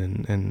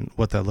often and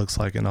what that looks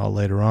like and all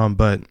later on.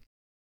 But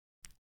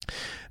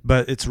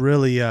it's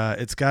really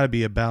it's got to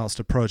be a balanced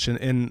approach.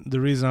 And the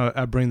reason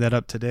I bring that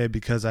up today,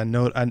 because I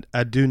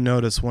do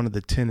notice one of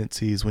the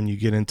tendencies when you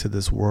get into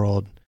this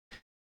world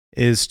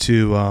is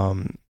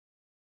to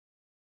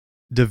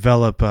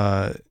develop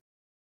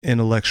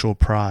intellectual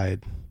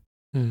pride.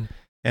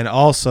 And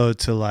also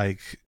to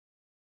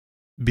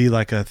be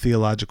like a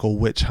theological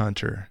witch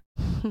hunter,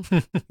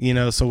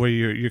 so where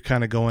you're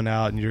kind of going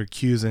out and you're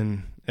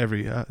accusing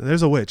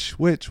there's a witch,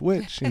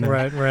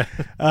 right.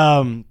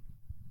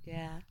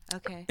 Yeah.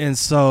 Okay. And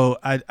so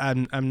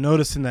I'm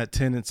noticing that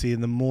tendency,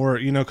 and the more,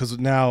 because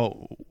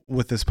now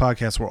with this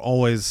podcast, we're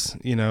always,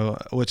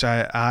 which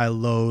I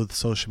loathe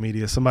social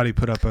media. Somebody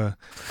put up a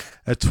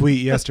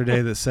tweet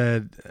yesterday that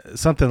said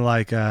something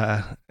like,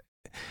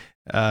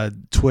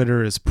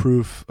 Twitter is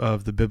proof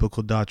of the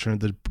biblical doctrine of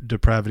the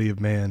depravity of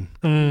man.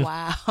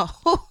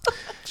 Wow.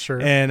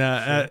 Sure. And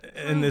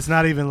and it's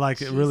not even like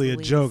really a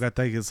joke. I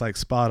think it's like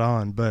spot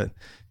on. But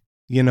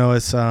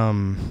it's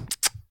I'm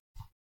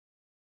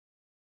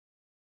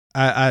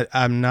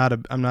not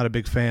a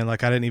big fan.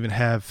 Like, I didn't even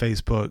have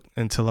Facebook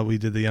until we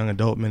did the young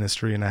adult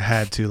ministry, and I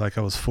had to,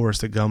 I was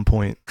forced at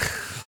gunpoint.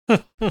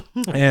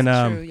 And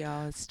it's true,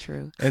 y'all. It's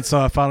true. And so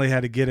I finally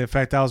had to get it. In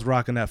fact, I was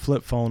rocking that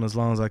flip phone as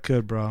long as I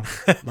could, bro.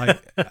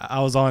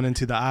 I was on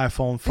into the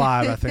iPhone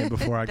 5, I think,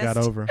 before I got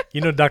over.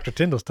 Dr.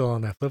 Tyndall's still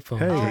on that flip phone.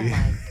 Hey. Oh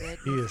my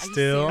goodness. He is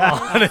still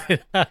on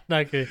it.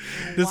 Not kidding.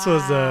 This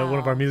was one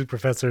of our music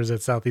professors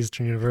at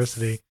Southeastern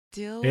University.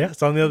 Still? Yeah,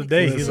 so on the other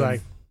day, he's like,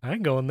 I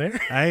ain't going there.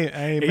 I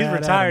ain't He's mad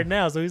retired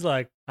now, so he's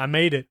like, I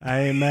made it. I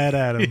ain't mad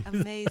at him.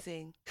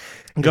 Amazing.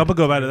 Go back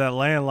to that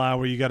landline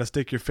where you got to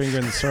stick your finger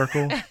in the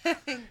circle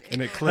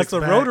and it clicks. That's a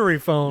back. rotary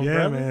phone, yeah,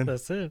 brother. Man.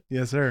 That's it.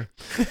 Yes, sir.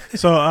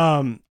 So,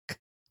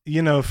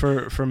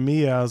 for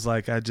me, I was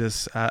like, I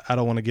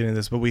don't want to get into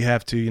this, but we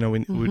have to,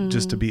 we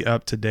just to be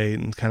up to date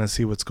and kind of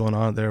see what's going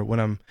on there. When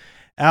I'm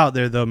out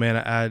there, though,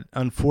 man,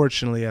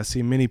 unfortunately I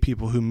see many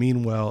people who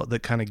mean well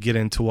that kind of get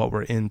into what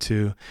we're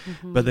into,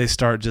 but they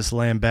start just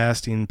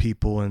lambasting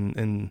people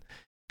and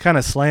kind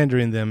of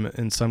slandering them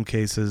in some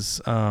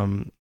cases,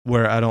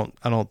 where I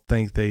don't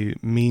think they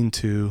mean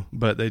to,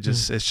 but they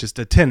just it's just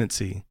a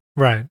tendency.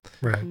 Right.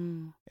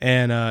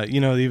 And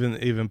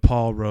even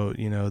Paul wrote,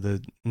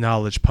 the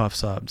knowledge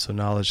puffs up, so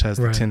knowledge has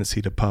the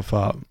tendency to puff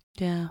up.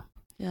 Yeah.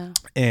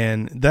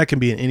 And that can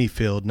be in any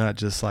field, not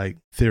just like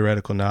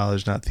theoretical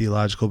knowledge, not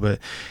theological, but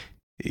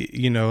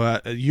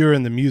you're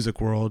in the music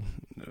world,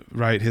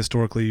 right?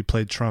 Historically, you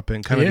played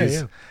trumpet, kind of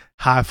these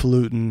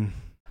highfalutin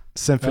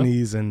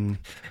symphonies and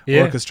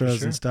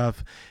orchestras and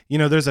stuff.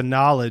 There's a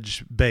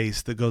knowledge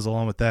base that goes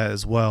along with that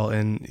as well.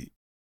 And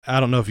I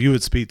don't know if you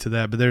would speak to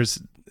that, but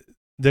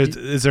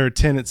is there a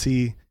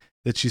tendency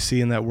that you see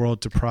in that world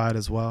to pride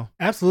as well?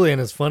 Absolutely. And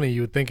it's funny,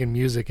 you would think in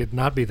music it'd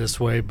not be this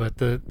way, but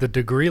the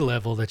degree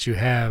level that you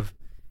have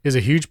is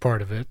a huge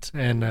part of it.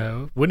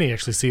 And Whitney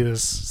actually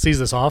sees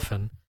this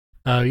often,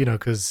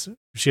 because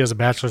she has a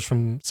bachelor's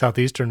from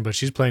Southeastern, but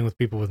she's playing with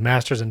people with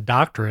masters and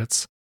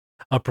doctorates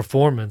of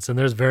performance. And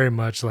there's very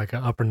much like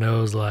an upper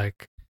nose,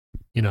 like,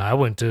 I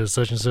went to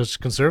such and such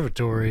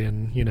conservatory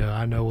and,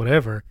 I know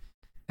whatever.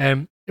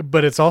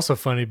 But it's also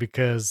funny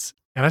because,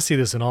 and I see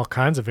this in all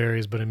kinds of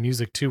areas, but in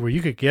music too, where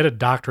you could get a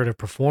doctorate of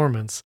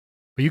performance,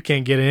 but you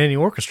can't get in any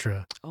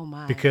orchestra. Oh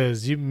my!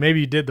 Because you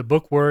did the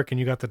book work and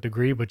you got the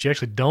degree, but you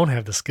actually don't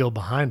have the skill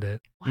behind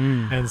it.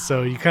 Wow. And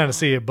so you kind of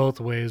see it both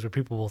ways, where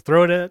people will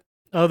throw it at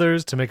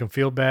others to make them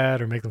feel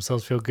bad or make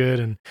themselves feel good,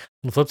 and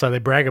on the flip side, they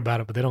brag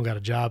about it, but they don't got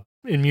a job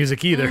in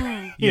music either.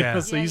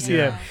 So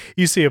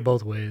you see it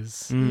both ways.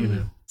 So.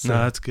 No,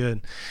 that's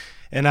good.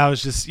 And I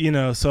was just,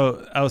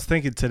 so I was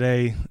thinking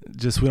today,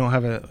 just we don't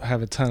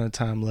have a ton of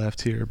time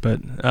left here, but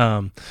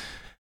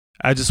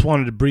I just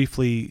wanted to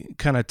briefly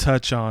kind of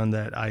touch on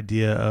that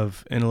idea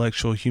of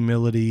intellectual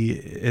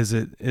humility as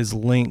it is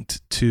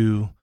linked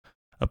to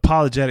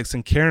apologetics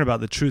and caring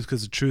about the truth,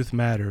 because the truth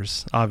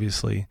matters,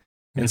 obviously.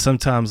 And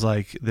sometimes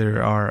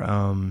there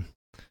are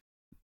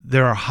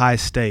there are high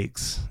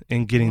stakes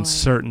in getting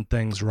certain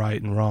things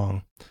right and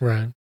wrong.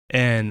 Right.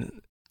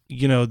 And,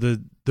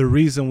 the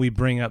reason we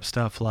bring up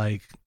stuff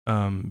like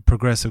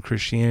progressive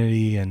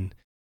Christianity and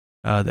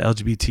the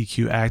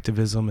LGBTQ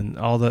activism and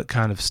all that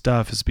kind of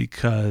stuff is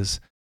because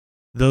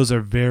those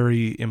are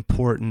very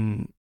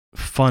important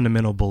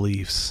fundamental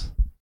beliefs.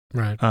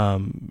 Right.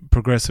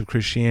 Progressive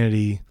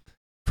Christianity,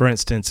 for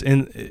instance,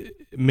 in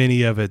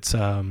many of its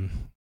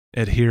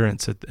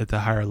adherents at the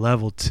higher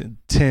level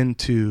tend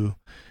to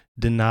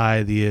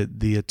deny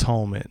the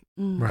atonement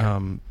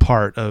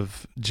part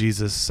of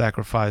Jesus'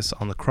 sacrifice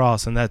on the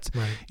cross, and that's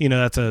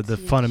that's the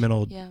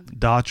fundamental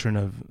doctrine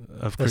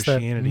of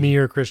Christianity. That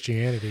mere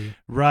Christianity,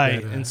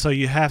 right? And so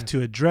you have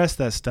to address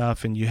that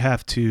stuff, and you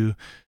have to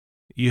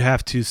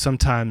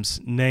sometimes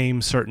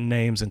name certain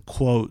names and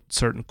quote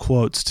certain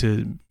quotes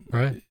to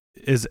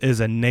is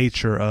a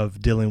nature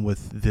of dealing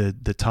with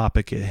the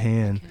topic at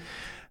hand. Okay.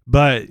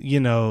 But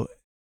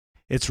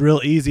it's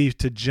real easy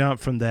to jump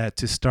from that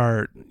to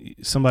start.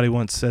 Somebody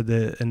once said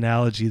the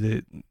analogy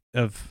that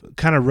of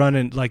kind of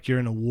running like you're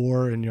in a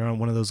war and you're on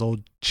one of those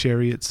old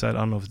chariots. I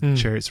don't know if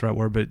chariot's the right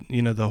word, but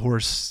the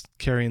horse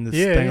carrying this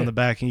thing on the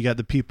back, and you got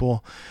the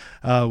people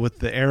with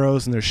the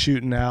arrows, and they're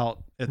shooting out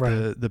at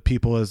the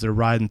people as they're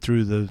riding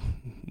through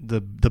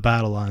the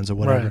battle lines or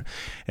whatever. Right.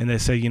 And they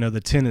say,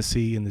 the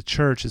tendency in the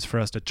church is for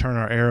us to turn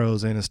our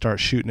arrows in and start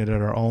shooting it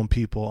at our own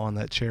people on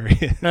that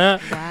chariot.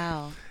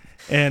 Wow.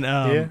 And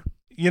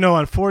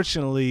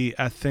unfortunately,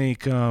 I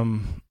think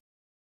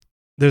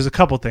there's a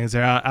couple things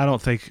there. I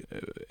don't think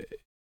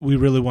we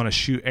really want to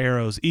shoot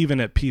arrows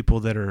even at people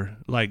that are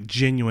like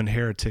genuine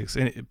heretics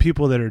and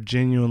people that are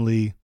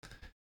genuinely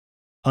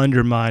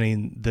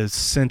undermining the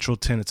central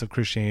tenets of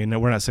Christianity.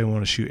 And we're not saying we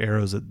want to shoot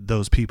arrows at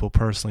those people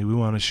personally. We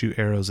want to shoot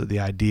arrows at the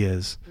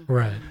ideas.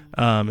 Right.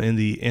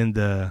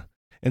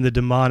 In the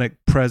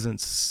demonic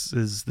presence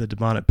is the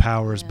demonic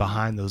powers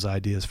behind those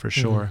ideas for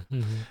sure.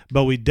 Mm-hmm.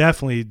 But we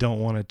definitely don't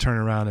want to turn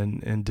around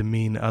and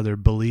demean other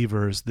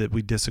believers that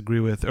we disagree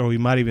with, or we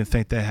might even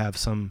think they have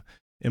some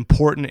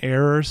important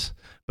errors,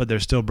 but they're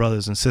still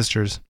brothers and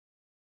sisters.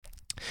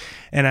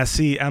 And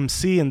I'm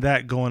seeing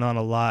that going on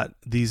a lot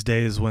these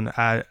days and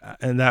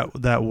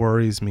that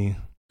worries me.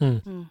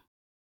 Mm.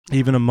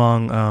 Even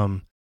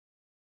among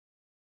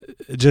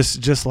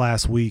just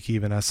last week,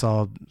 even I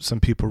saw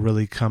some people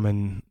really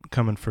coming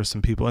for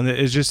some people, and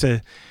it's just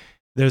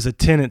there's a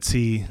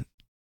tendency,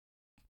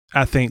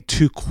 I think,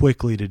 too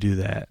quickly to do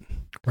that.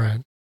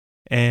 Right.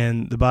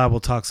 And the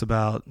Bible talks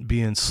about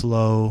being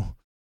slow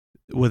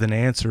with an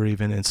answer,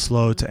 even, and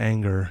slow to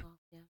anger.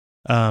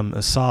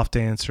 A soft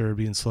answer,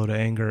 being slow to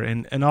anger,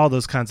 and all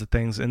those kinds of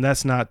things. And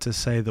that's not to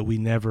say that we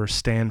never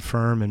stand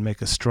firm and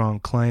make a strong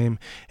claim,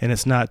 and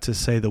it's not to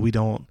say that we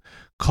don't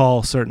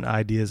call certain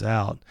ideas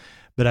out.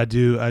 But I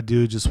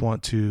do just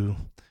want to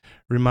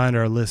remind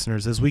our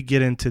listeners, as we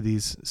get into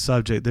these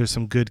subjects, there's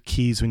some good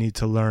keys we need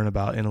to learn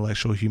about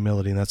intellectual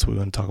humility, and that's what we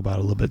want to talk about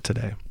a little bit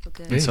today.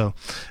 Okay. And so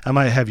I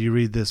might have you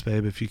read this,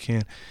 babe, if you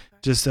can.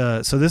 Just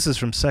so this is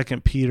from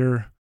 2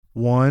 Peter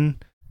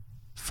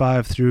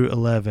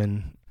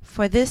 1:5-11.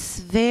 For this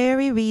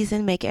very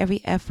reason, make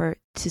every effort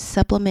to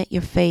supplement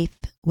your faith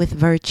with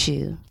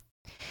virtue,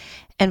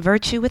 and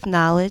virtue with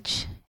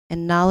knowledge,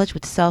 and knowledge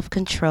with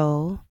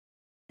self-control,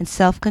 and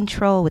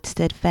self-control with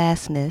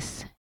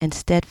steadfastness, and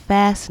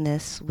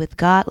steadfastness with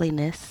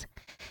godliness,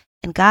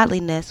 and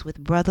godliness with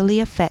brotherly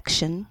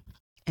affection,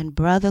 and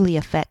brotherly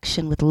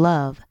affection with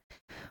love.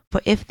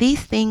 For if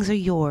these things are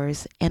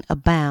yours and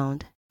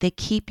abound, they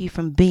keep you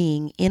from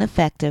being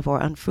ineffective or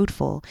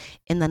unfruitful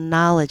in the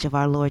knowledge of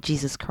our Lord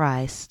Jesus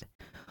Christ.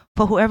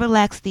 For whoever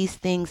lacks these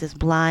things is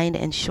blind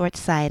and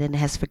short-sighted and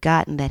has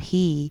forgotten that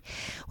he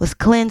was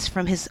cleansed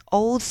from his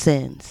old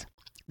sins.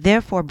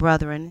 Therefore,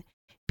 brethren,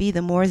 be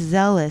the more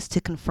zealous to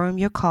confirm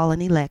your call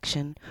and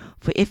election,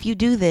 for if you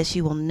do this,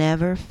 you will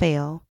never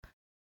fail.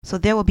 So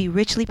there will be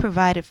richly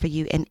provided for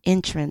you an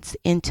entrance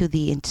into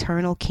the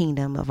eternal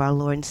kingdom of our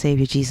Lord and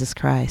Savior Jesus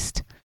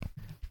Christ.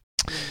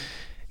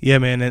 Yeah,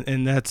 man,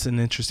 and that's an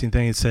interesting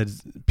thing.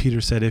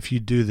 Peter said, if you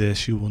do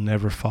this, you will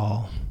never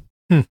fall.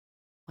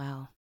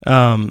 Wow.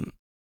 And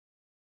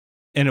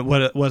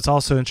what's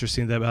also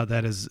interesting about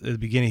that is at the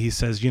beginning he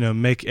says,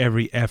 make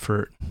every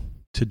effort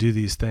to do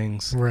these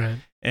things. Right.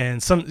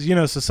 And so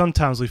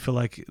sometimes we feel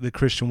like the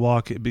Christian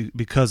walk,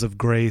 because of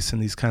grace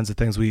and these kinds of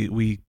things,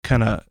 we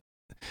kind of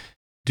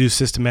do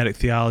systematic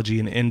theology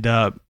and end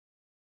up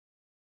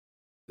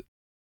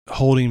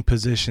holding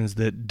positions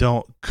that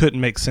couldn't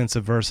make sense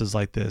of verses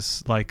like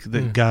this, like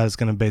that God's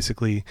going to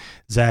basically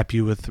zap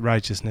you with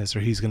righteousness,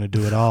 or he's going to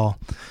do it all.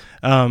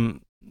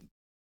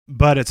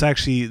 But it's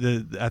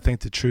actually I think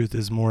the truth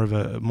is more of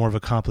a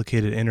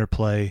complicated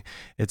interplay.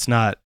 It's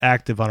not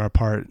active on our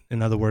part.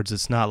 In other words,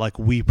 it's not like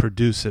we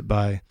produce it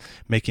by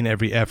making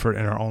every effort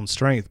in our own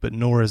strength, but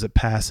nor is it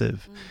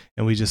passive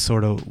and we just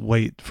sort of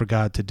wait for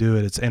God to do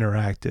it. It's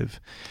interactive.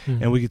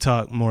 And we could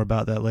talk more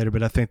about that later,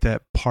 but I think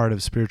that part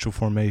of spiritual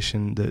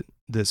formation that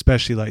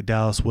especially like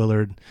Dallas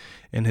Willard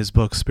in his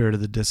book Spirit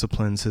of the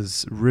Disciplines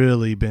has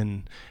really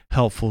been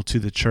helpful to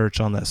the church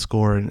on that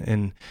score.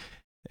 And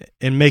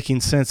and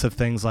making sense of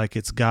things like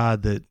it's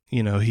God that,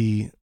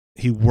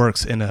 he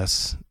works in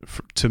us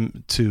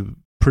to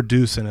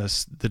produce in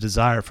us the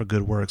desire for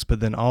good works,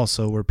 but then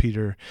also where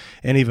Peter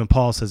and even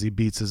Paul says he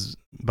beats his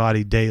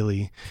body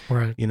daily,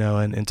 right?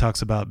 And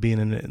talks about being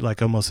in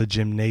like almost a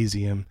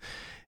gymnasium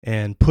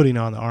and putting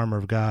on the armor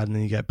of God. And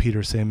then you got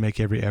Peter saying, make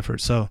every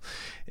effort. So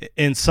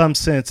in some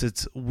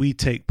sense, we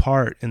take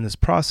part in this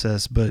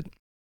process, but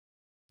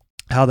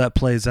how that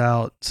plays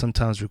out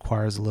sometimes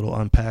requires a little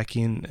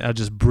unpacking. I'll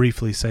just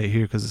briefly say it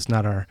here because it's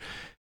not our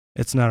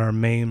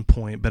main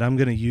point, but I'm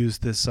going to use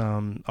this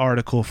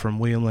article from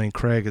William Lane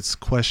Craig. It's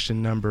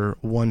question number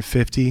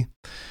 150,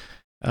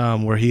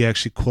 where he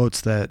actually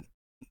quotes that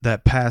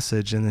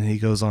passage, and then he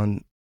goes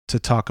on to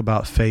talk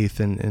about faith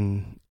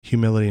and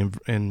humility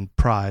and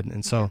pride.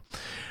 And so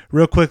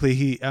real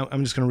quickly,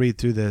 I'm just going to read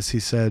through this.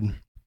 He said,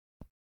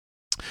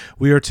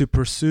 "We are to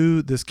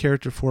pursue this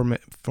character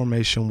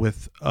formation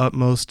with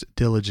utmost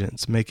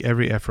diligence, make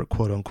every effort,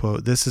 quote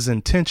unquote. This is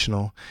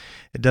intentional.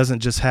 It doesn't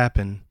just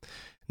happen.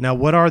 Now,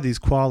 what are these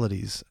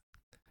qualities?"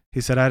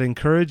 He said, "I'd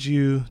encourage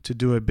you to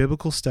do a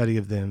biblical study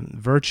of them.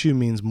 Virtue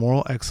means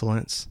moral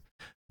excellence.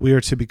 We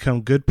are to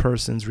become good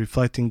persons,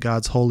 reflecting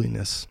God's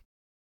holiness.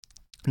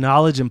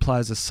 Knowledge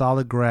implies a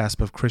solid grasp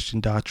of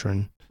Christian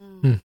doctrine,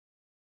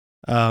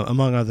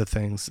 among other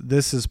things.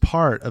 This is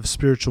part of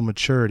spiritual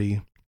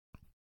maturity,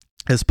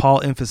 as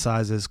Paul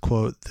emphasizes,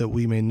 quote, that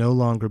we may no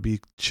longer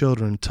be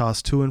children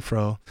tossed to and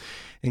fro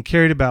and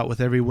carried about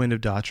with every wind of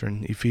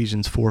doctrine,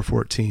 Ephesians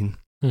 4:14.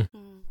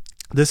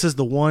 This is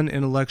the one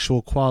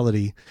intellectual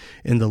quality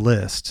in the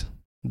list,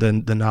 the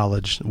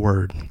knowledge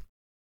word.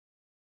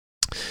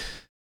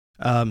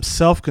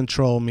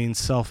 Self-control means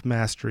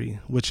self-mastery,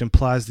 which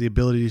implies the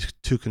ability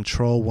to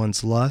control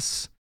one's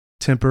lusts,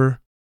 temper,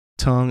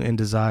 tongue, and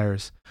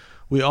desires.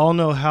 We all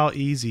know how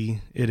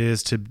easy it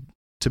is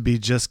to be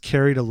just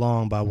carried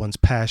along by one's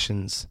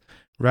passions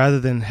rather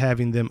than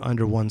having them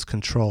under one's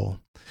control.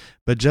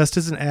 But just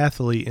as an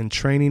athlete in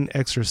training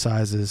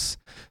exercises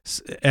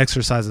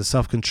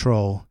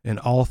self-control in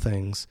all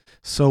things,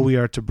 so we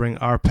are to bring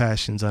our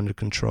passions under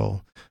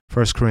control.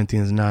 1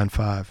 Corinthians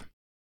 9:5.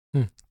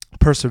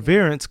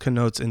 Perseverance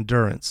connotes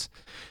endurance.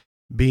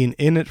 Being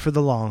in it for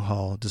the long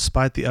haul,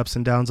 despite the ups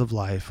and downs of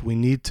life, we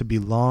need to be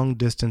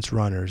long-distance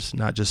runners,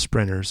 not just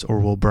sprinters, or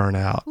we'll burn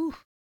out. Ooh,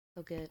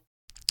 so good.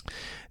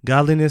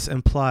 Godliness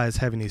implies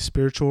having a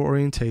spiritual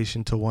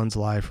orientation to one's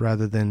life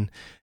rather than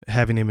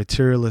having a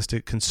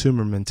materialistic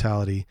consumer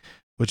mentality,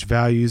 which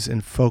values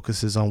and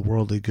focuses on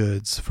worldly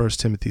goods. 1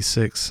 Timothy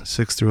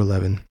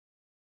 6:6-11.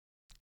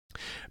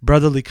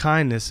 Brotherly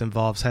kindness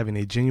involves having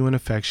a genuine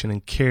affection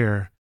and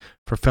care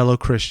for fellow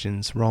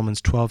Christians.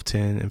 Romans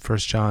 12:10 and 1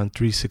 John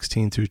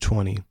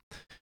 3:16-20.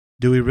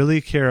 Do we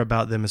really care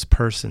about them as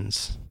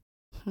persons?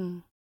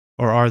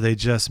 Or are they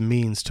just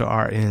means to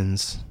our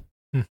ends?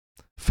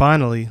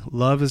 Finally,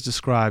 love is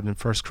described in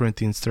 1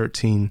 Corinthians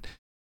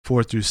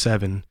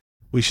 13:4-7.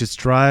 We should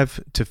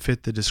strive to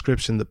fit the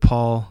description that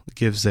Paul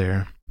gives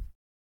there.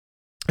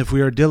 If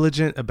we are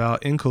diligent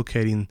about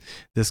inculcating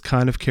this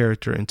kind of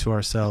character into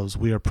ourselves,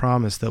 we are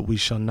promised that we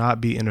shall not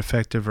be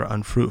ineffective or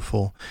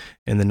unfruitful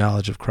in the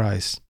knowledge of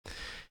Christ.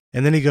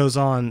 And then he goes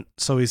on,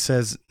 so he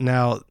says,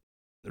 now,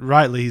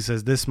 rightly, he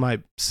says, this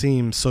might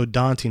seem so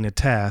daunting a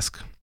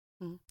task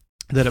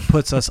that it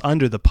puts us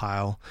under the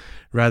pile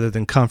rather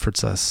than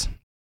comforts us.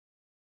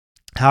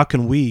 How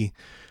can we,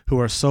 who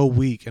are so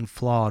weak and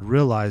flawed,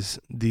 realize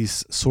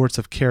these sorts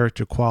of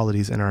character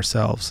qualities in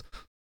ourselves?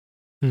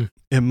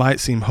 It might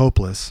seem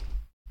hopeless.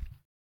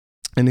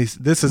 And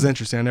this is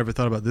interesting. I never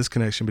thought about this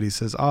connection, but he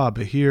says, but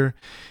here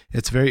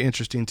it's very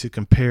interesting to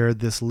compare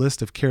this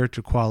list of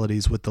character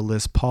qualities with the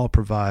list Paul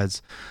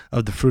provides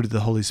of the fruit of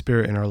the Holy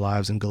Spirit in our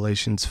lives in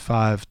Galatians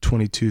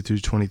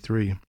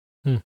 5:22-23.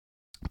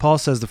 Paul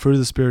says the fruit of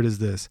the Spirit is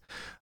this: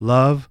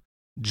 love,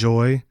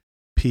 joy,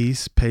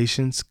 peace,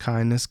 patience,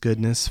 kindness,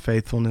 goodness,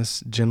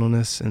 faithfulness,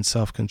 gentleness, and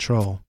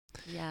self-control.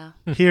 Yeah.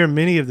 Here,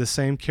 many of the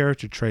same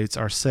character traits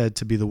are said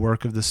to be the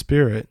work of the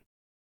Spirit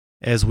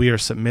as we are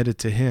submitted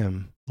to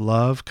Him: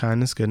 love,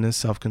 kindness, goodness,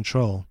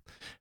 self-control.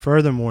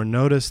 Furthermore,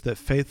 notice that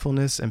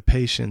faithfulness and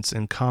patience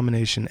in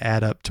combination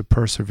add up to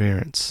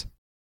perseverance.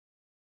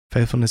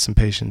 Faithfulness and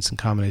patience in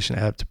combination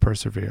add up to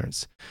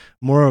perseverance.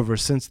 Moreover,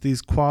 since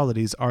these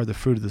qualities are the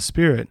fruit of the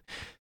Spirit,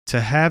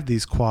 to have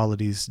these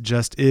qualities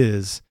just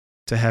is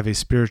to have a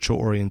spiritual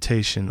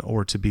orientation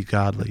or to be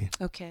godly.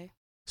 Okay.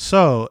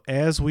 So,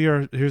 here's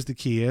the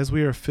key, as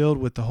we are filled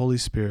with the Holy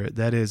Spirit,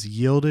 that is,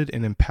 yielded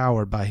and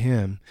empowered by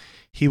Him,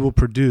 He will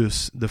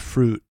produce the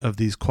fruit of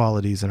these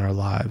qualities in our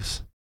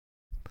lives.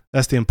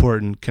 That's the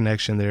important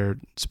connection there,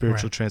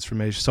 spiritual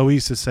transformation. So we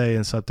used to say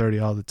in Sub 30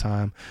 all the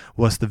time,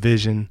 what's the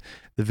vision?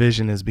 The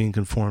vision is being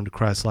conformed to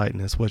Christ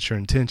likeness. What's your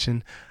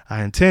intention?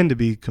 I intend to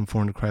be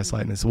conformed to Christ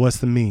likeness. What's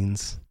the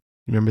means?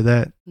 You remember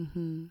that?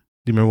 Mm-hmm. Do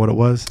you remember what it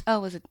was?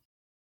 Oh, was it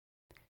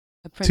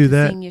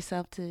apprenticing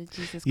yourself to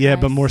Jesus Christ? Yeah,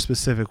 but more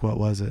specific, what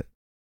was it?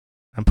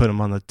 I'm putting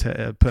him on the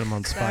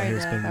spot here.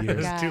 It's been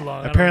years. It's too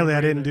long. Apparently,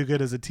 I didn't do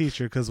good as a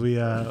teacher because we.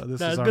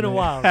 It's been a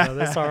while. No,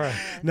 that's all right.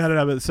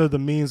 No. But so the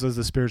means was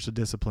the spiritual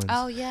disciplines.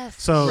 Oh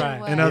yes. So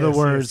in other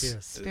words,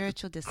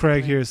 spiritual discipline.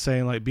 Craig here is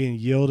saying like being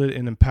yielded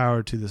and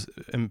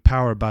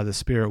empowered by the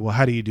Spirit. Well,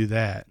 how do you do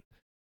that?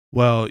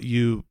 Well,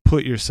 you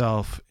put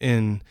yourself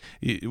in.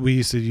 We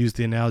used to use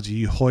the analogy: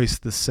 you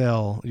hoist the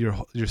sail,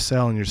 your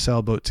sail in your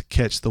sailboat to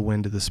catch the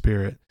wind of the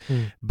Spirit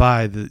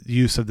by the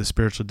use of the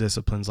spiritual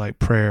disciplines like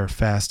prayer,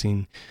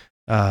 fasting,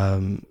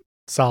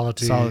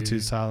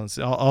 solitude, silence.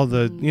 All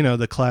the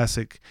the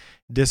classic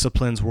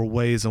disciplines were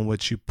ways in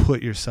which you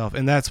put yourself,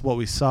 and that's what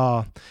we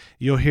saw.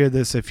 You'll hear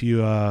this if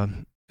you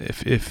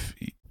if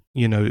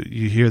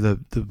you hear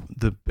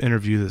the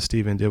interview that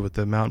Stephen did with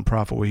the Mountain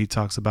Prophet, where he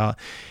talks about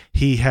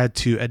he had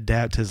to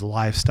adapt his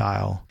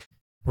lifestyle,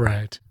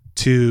 right,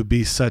 to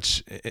be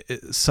such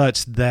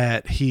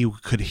that he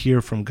could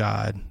hear from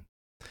God.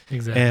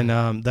 Exactly,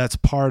 and that's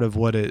part of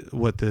what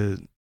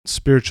the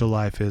spiritual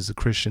life is. The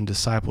Christian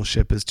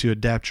discipleship is to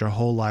adapt your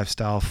whole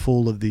lifestyle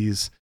full of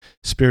these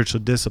spiritual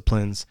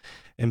disciplines.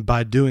 And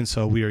by doing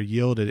so, we are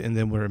yielded, and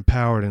then we're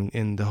empowered,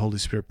 and the Holy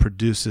Spirit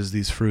produces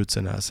these fruits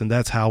in us. And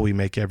that's how we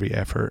make every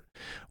effort.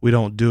 We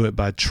don't do it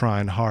by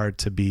trying hard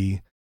to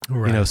be,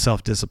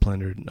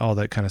 self-disciplined or all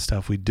that kind of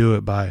stuff. We do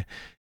it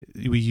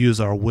we use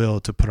our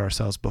will to put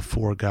ourselves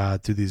before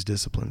God through these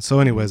disciplines. So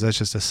anyways, that's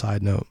just a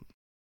side note.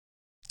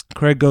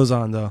 Craig goes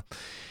on, though.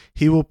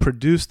 He will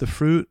produce the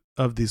fruit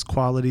of these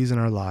qualities in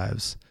our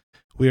lives.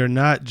 We are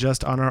not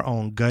just on our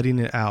own, gutting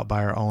it out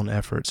by our own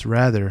efforts.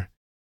 Rather,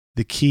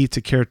 the key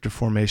to character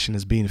formation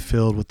is being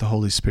filled with the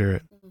Holy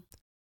Spirit.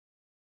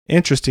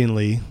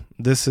 Interestingly,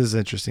 this is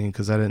interesting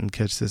because I didn't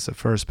catch this at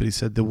first, but he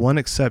said the one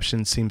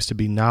exception seems to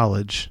be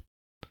knowledge.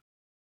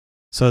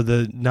 So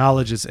the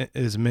knowledge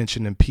is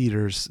mentioned in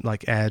Peter's,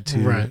 like add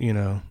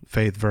to,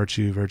 faith,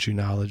 virtue,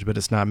 knowledge, but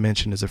it's not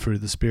mentioned as a fruit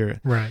of the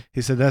Spirit. Right.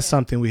 He said that's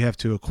something we have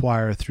to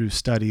acquire through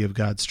study of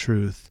God's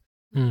truth.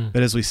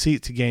 But as we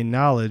seek to gain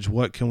knowledge,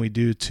 what can we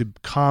do to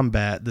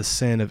combat the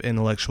sin of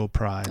intellectual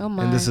pride? Oh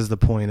my. And this is the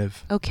point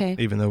of,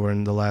 even though we're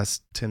in the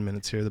last 10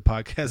 minutes here, the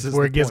podcast is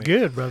where it gets point.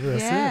 Good, brother.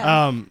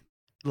 That's it.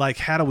 Like,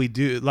 how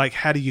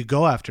do you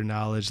go after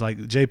knowledge?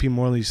 Like J.P.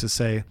 Morley used to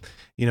say,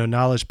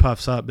 knowledge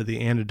puffs up, but the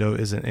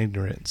antidote isn't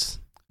ignorance.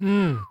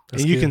 And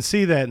you can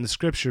see that in the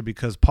scripture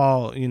because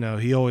Paul,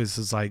 he always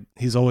is like,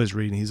 he's always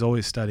reading, he's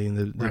always studying.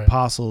 The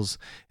apostles,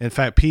 in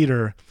fact,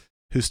 Peter,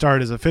 who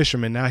started as a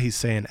fisherman, now he's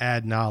saying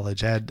add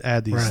knowledge,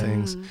 add these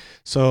things.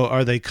 So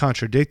are they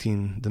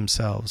contradicting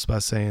themselves by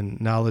saying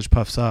knowledge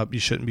puffs up, you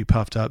shouldn't be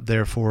puffed up,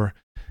 therefore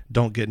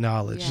don't get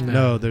knowledge?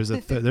 No, there's a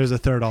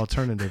third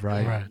alternative,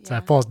 right? Right. It's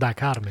that false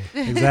dichotomy.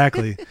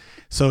 Exactly.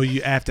 So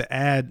you have to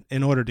add,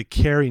 in order to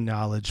carry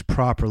knowledge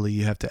properly,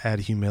 you have to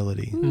add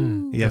humility.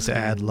 You have to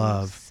add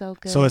love.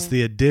 So it's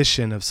the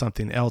addition of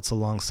something else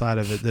alongside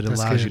of it that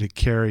allows you to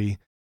carry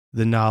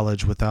the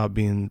knowledge without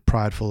being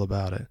prideful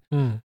about it.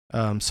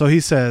 So he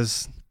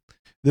says,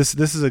 this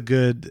is a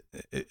good,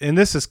 and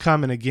this is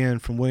coming again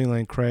from William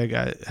Lane Craig.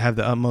 I have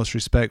the utmost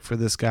respect for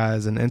this guy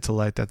as an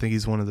intellect. I think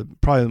he's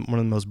probably one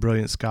of the most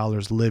brilliant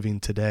scholars living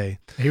today.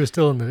 He was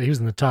still in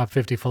the top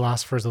 50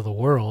 philosophers of the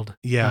world.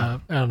 Yeah,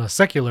 on a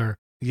secular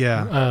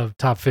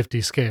top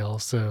 50 scale.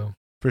 So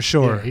for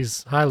sure,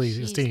 he's highly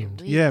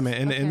esteemed. Yeah,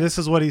 man. And this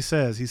is what he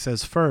says. He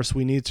says, first,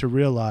 we need to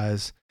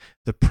realize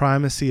the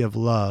primacy of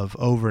love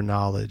over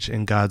knowledge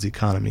in God's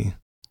economy.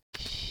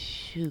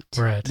 Shoot.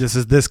 Right. This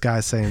is this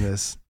guy saying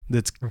this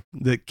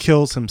that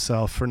kills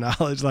himself for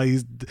knowledge. Like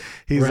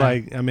he's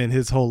like, I mean,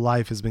 his whole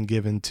life has been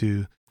given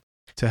to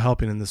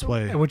helping in this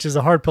way. Which is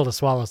a hard pill to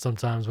swallow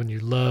sometimes when you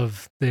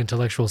love the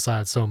intellectual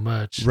side so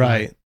much.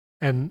 Right.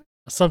 And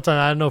sometimes,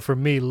 I know for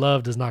me,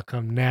 love does not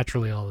come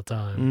naturally all the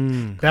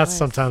time. That's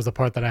sometimes the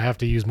part that I have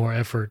to use more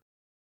effort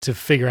to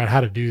figure out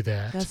how to do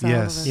that. That's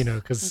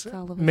because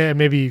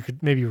maybe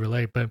you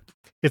relate, but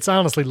it's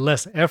honestly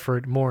less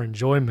effort, more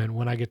enjoyment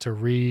when I get to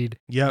read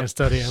and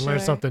study and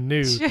learn something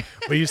new.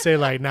 But you say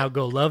like, now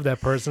go love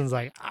that person. It's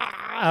like,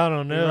 I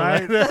don't know.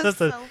 Right?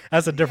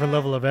 That's a different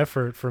level of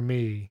effort for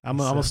me. I'm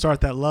gonna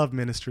start that love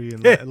ministry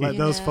and let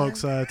those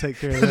folks take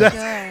care of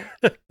that.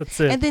 That's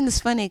it. And then it's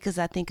funny because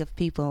I think of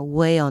people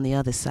way on the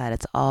other side.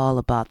 It's all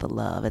about the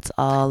love. It's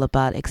all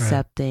about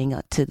accepting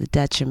to the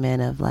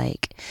detriment of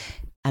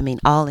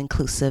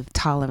all-inclusive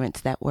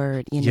tolerance, that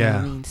word, what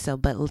I mean? So,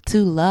 but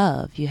to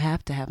love, you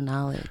have to have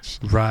knowledge.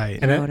 Right.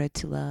 In order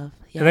to love.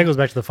 And that goes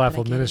back to the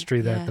fivefold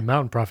ministry that the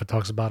Mountain Prophet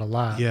talks about a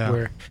lot,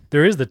 where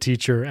there is the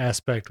teacher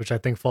aspect, which I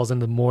think falls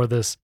into more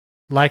this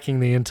liking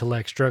the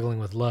intellect, struggling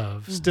with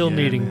love, still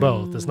needing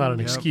both. It's not an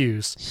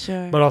excuse,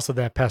 but also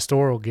that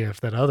pastoral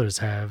gift that others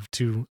have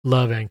to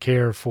love and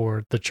care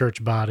for the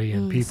church body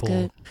and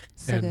people.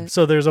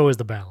 So there's always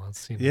the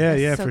balance.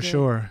 Yeah, for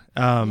sure.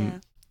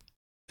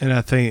 And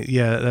I think,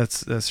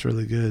 that's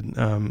really good.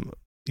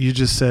 You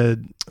just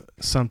said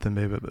something,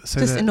 baby. But say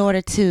just that. In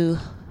order to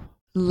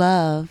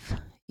love,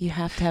 you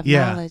have to have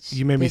knowledge.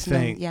 You made me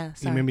think.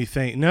 You made me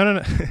think.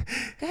 No.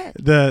 Go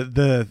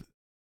ahead.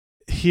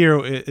 here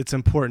it's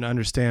important to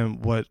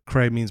understand what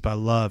Craig means by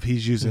love.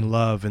 He's using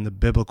love in the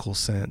biblical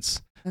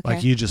sense,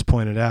 like you just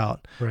pointed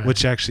out,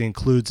 which actually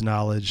includes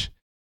knowledge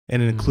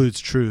and it includes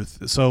truth.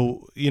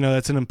 So,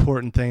 that's an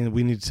important thing that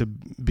we need to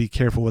be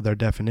careful with our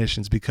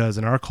definitions, because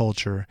in our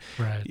culture,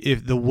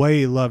 if the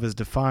way love is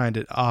defined,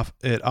 it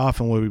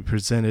often will be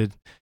presented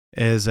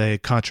as a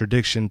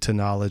contradiction to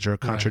knowledge or a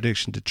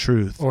contradiction to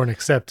truth. Or an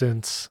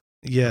acceptance.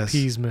 Yes.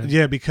 Appeasement.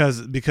 Yeah,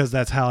 because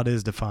that's how it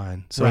is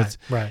defined. So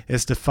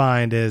it's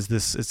defined as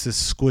this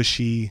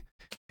squishy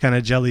kind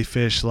of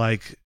jellyfish,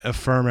 like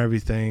affirm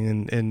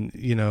everything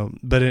and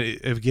but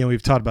again,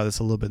 we've talked about this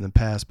a little bit in the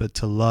past, but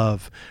to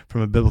love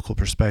from a biblical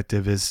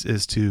perspective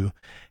is to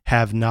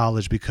have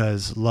knowledge,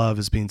 because love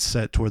is being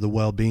set toward the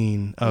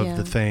well-being of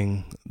the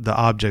thing, the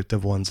object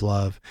of one's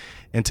love.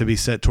 And to be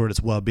set toward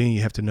its well-being,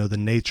 you have to know the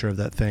nature of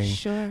that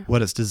thing,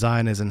 what its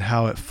design is, and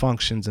how it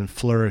functions and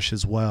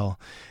flourishes well.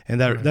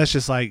 And that's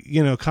just like,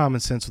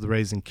 common sense with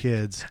raising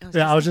kids.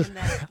 I was just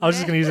going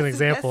to use an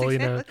example.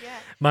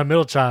 My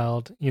middle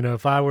child,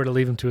 if I were to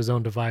leave him to his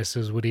own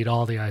devices, would eat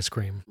all the ice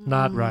cream.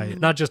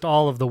 Not just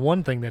all of the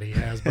one thing that he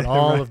has, but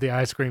all of the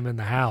ice cream in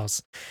the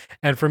house.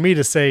 And for me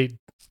to say,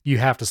 you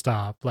have to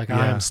stop, like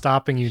I am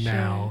stopping you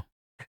now,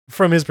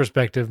 from his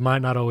perspective,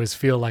 might not always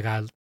feel like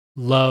I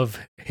love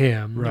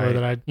him or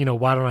that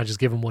why don't I just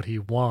give him what he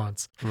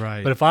wants?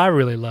 Right. But if I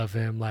really love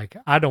him, like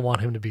I don't want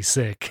him to be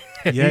sick.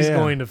 He's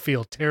going to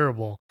feel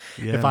terrible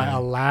if I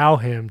allow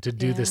him to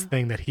do this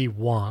thing that he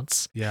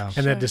wants. Yeah.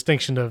 And that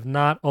distinction of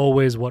not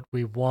always what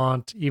we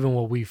want, even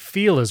what we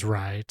feel is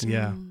right,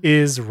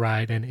 is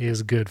right and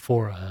is good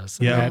for us.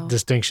 And that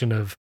distinction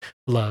of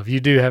love. You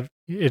do have,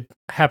 it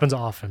happens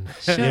often.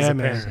 Yeah,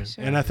 man.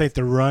 And I think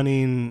the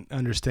running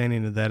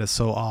understanding of that is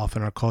so off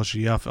in our culture.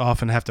 You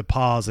often have to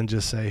pause and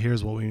just say,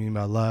 here's what we mean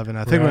by love. And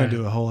I think we're going to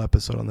do a whole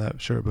episode on that,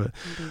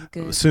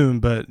 but soon.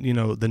 But,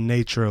 the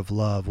nature of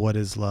love, what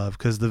is love?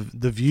 Because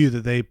the view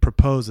that they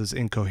propose is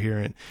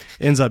incoherent,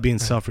 ends up being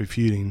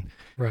self-refuting.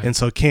 Right. And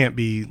so it can't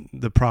be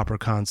the proper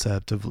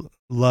concept of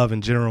love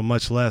in general,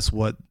 much less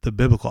what the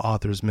biblical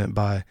authors meant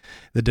by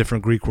the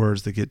different Greek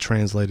words that get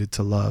translated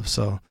to love.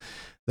 So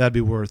that'd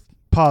be worth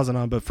pausing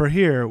on. But for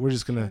here, we're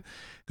just going to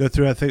go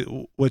through. I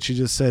think what you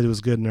just said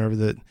was good,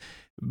 Nerva,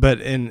 but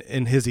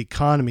in his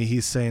economy,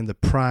 he's saying the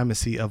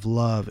primacy of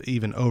love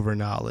even over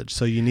knowledge.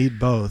 So you need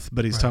both,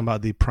 but he's talking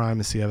about the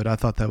primacy of it. I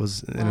thought that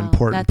was an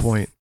important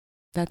point.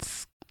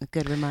 That's a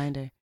good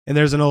reminder. And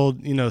there's an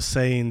old,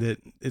 saying that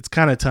it's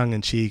kind of tongue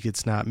in cheek.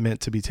 It's not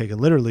meant to be taken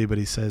literally, but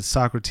he says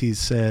Socrates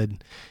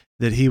said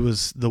that he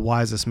was the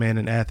wisest man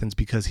in Athens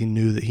because he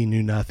knew that he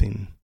knew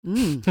nothing.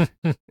 And,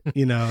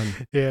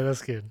 yeah,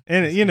 that's good.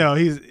 And if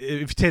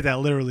you take that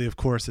literally, of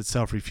course, it's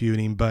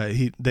self-refuting, but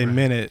they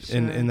meant it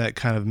in that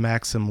kind of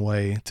maxim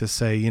way to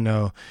say,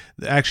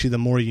 actually, the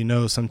more you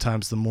know,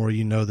 sometimes the more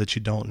you know that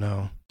you don't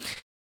know.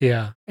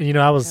 Yeah, and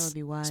that would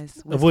be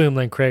wise. William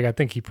Lane Craig, I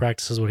think he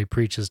practices what he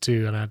preaches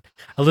too, and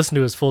I listened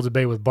to his full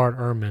debate with Bart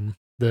Ehrman,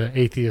 the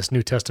atheist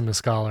New Testament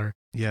scholar.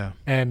 Yeah,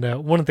 and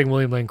one thing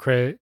William Lane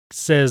Craig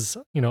says,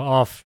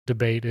 off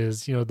debate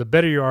is, the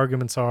better your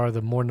arguments are,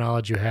 the more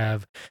knowledge you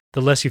have,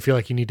 the less you feel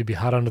like you need to be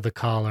hot under the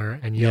collar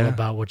and yell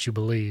about what you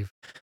believe.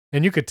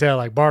 And you could tell,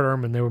 like Bart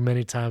Ehrman, there were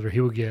many times where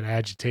he would get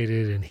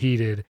agitated and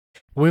heated.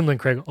 William Lane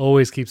Craig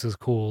always keeps us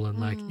cool. And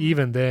like,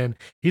 even then,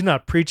 he's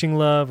not preaching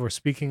love or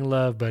speaking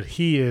love, but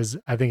he is,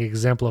 I think,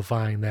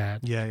 exemplifying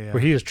that. Yeah.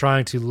 Where he is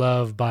trying to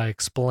love by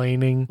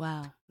explaining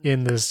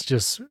in this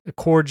just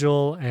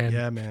cordial,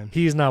 and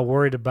he's not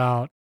worried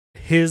about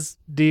his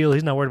deal.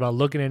 He's not worried about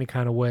looking any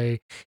kind of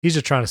way. He's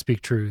just trying to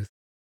speak truth.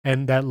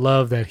 And that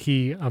love that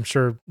he, I'm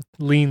sure,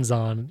 leans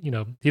on,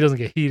 he doesn't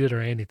get heated or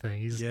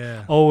anything. He's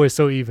always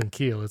so even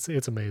keel.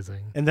 It's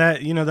amazing. And that,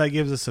 that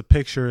gives us a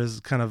picture as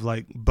kind of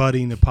like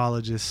budding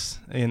apologists.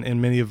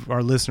 And many of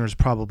our listeners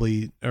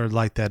probably are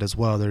like that as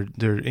well.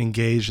 They're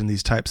engaged in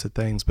these types of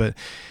things, but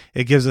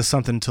it gives us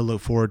something to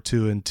look forward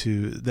to and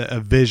to a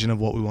vision of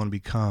what we want to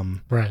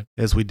become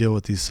as we deal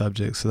with these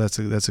subjects. So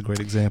that's a great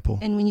example.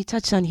 And when you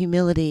touch on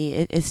humility,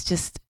 it's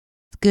just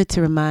good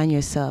to remind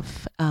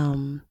yourself,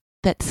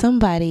 that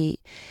somebody,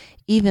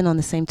 even on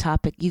the same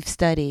topic you've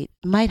studied,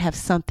 might have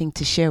something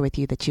to share with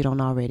you that you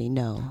don't already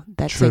know.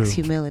 That takes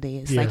humility.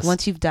 It's like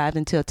once you've dived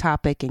into a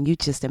topic and you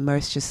just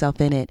immersed yourself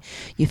in it,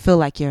 you feel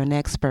like you're an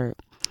expert.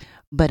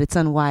 But it's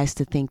unwise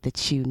to think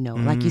that you know,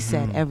 like you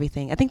said,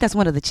 everything. I think that's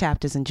one of the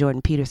chapters in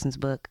Jordan Peterson's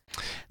book,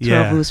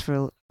 12 Rules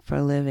for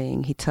a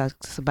Living. He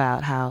talks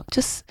about how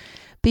just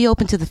be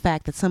open to the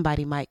fact that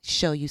somebody might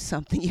show you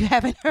something you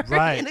haven't heard.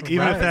 Right.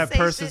 Even if that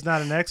person's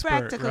not an expert.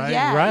 Practical,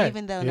 right?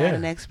 Even though not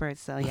an expert.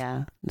 So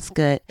it's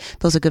good.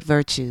 Those are good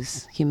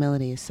virtues.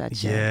 Humility is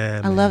such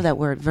I love that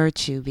word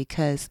virtue,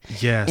 because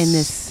in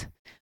this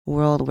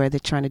world where they're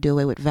trying to do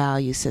away with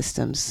value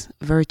systems,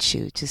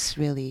 virtue just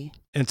really.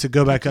 And to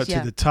go back up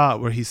to the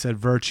top where he said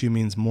virtue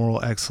means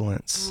moral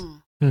excellence.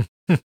 And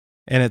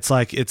it's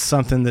like, it's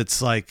something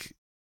that's like,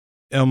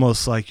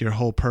 almost like your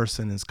whole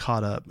person is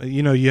caught up.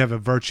 You know, you have a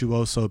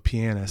virtuoso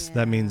pianist.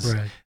 That means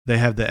they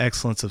have the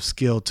excellence of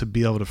skill to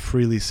be able to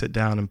freely sit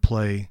down and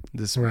play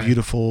this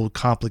beautiful,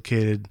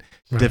 complicated,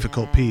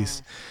 difficult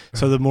piece.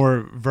 So the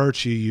more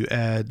virtue you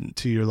add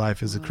to your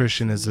life as a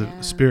Christian, as the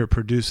Spirit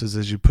produces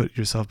as you put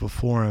yourself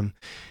before Him,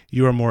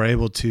 you are more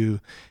able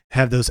to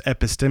have those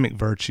epistemic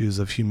virtues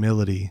of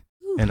humility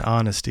and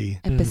honesty.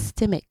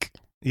 Epistemic.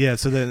 Yeah,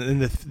 so then in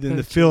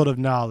the field of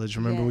knowledge,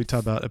 remember we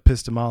talked about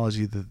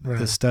epistemology,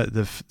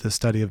 the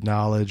study of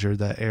knowledge, or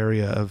that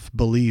area of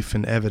belief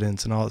and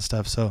evidence and all that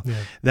stuff. So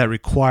that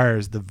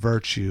requires the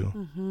virtue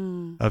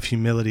of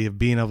humility, of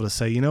being able to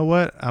say, you know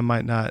what, I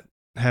might not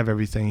have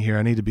everything here.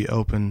 I need to be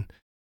open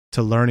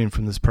to learning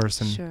from this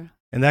person. Sure.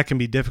 And that can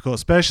be difficult,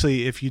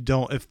 especially if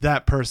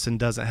that person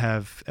doesn't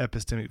have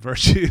epistemic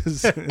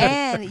virtues.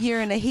 And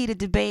you're in a heated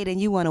debate and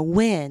you want to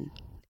win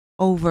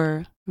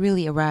over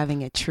really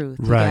arriving at truth.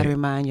 You got to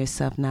remind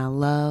yourself now,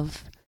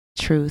 love,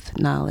 truth,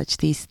 knowledge,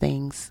 these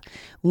things.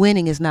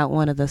 Winning is not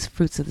one of those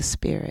fruits of the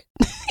Spirit.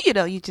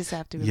 You just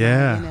have to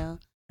remind,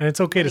 And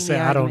it's okay to say,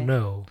 I don't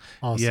know.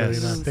 Also, I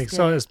think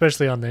so,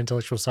 especially on the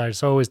intellectual side,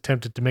 it's always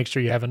tempted to make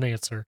sure you have an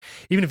answer,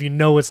 even if you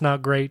know it's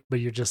not great, but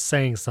you're just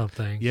saying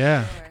something.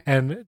 Yeah.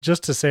 And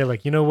just to say,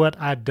 like, you know what,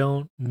 I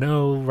don't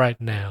know right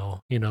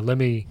now. Let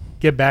me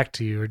get back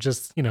to you, or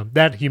just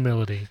that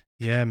humility.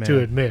 Yeah, man. To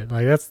admit,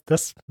 like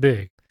that's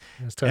big.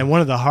 And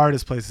one of the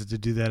hardest places to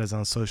do that is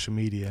on social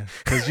media,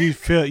 because you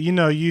feel,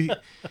 you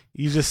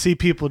just see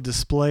people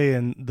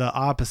displaying the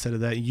opposite of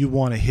that. You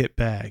want to hit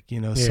back,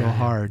 so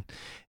hard.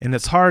 And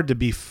it's hard to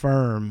be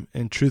firm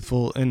and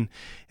truthful. And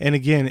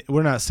again,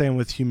 we're not saying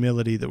with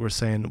humility that we're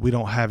saying we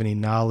don't have any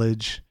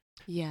knowledge.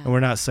 Yeah. And we're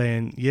not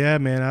saying, yeah,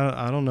 man,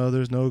 I don't know.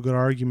 There's no good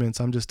arguments.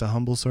 I'm just a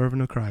humble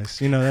servant of Christ.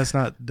 That's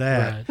not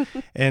that. Right.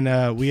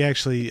 And we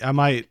actually, I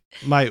might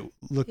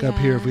look up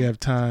here if we have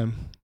time.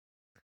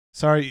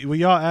 Sorry,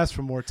 y'all asked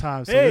for more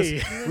time, so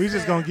we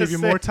just gonna give you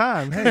more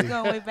time. Hey, we're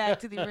going way back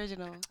to the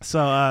original.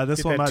 So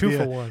this one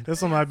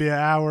might be an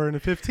hour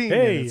and 15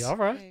 minutes. All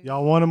right.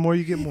 Y'all want more,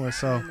 you get more.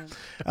 So,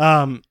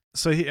 I'm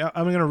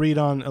gonna read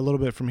on a little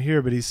bit from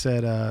here, but he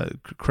said,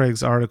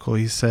 Craig's article.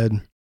 He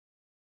said,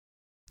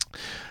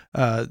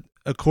 let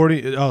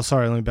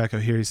me back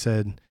up here. He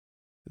said,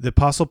 the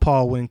Apostle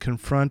Paul, when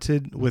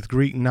confronted with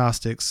Greek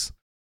Gnostics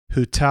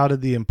who touted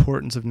the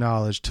importance of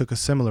knowledge, took a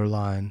similar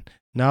line.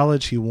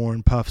 Knowledge, he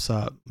warned, puffs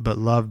up, but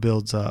love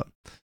builds up.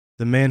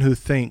 The man who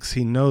thinks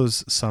he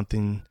knows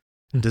something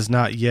does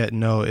not yet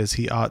know as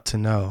he ought to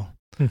know.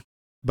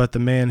 But the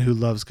man who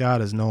loves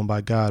God is known by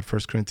God,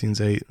 1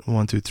 Corinthians 8,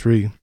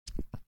 1-3.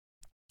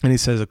 And he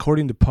says,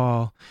 according to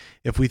Paul,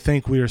 if we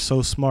think we are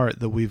so smart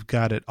that we've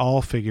got it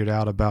all figured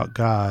out about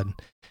God,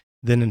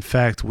 then in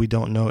fact we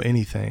don't know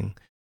anything.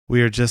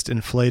 We are just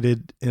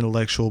inflated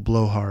intellectual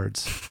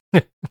blowhards.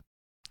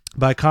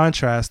 By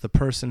contrast, the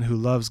person who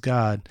loves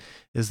God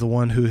is the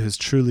one who has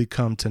truly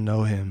come to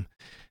know Him.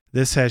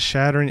 This has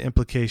shattering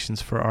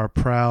implications for our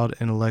proud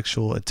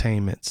intellectual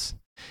attainments.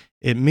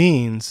 It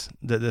means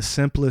that the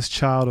simplest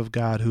child of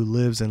God who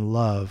lives in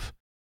love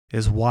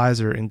is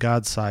wiser in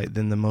God's sight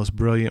than the most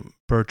brilliant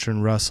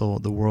Bertrand Russell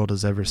the world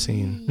has ever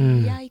seen.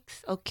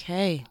 Yikes.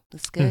 Okay,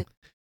 that's good.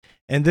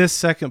 And this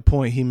second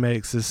point he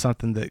makes is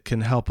something that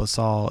can help us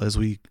all as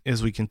we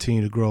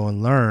continue to grow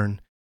and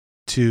learn,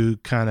 to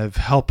kind of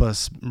help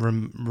us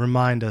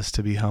remind us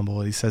to be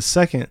humble. He says,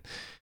 second,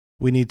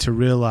 we need to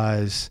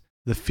realize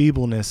the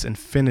feebleness and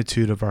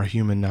finitude of our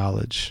human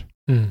knowledge.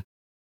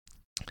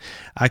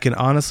 I can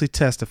honestly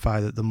testify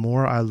that the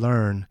more I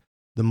learn,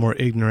 the more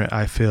ignorant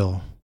I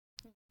feel.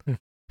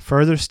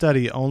 Further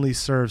study only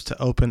serves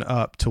to open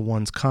up to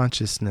one's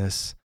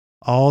consciousness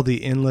all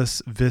the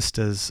endless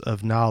vistas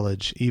of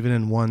knowledge, even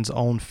in one's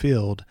own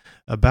field,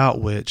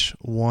 about which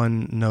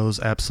one knows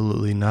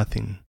absolutely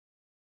nothing.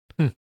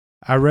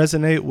 I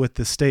resonate with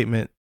the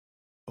statement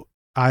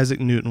Isaac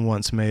Newton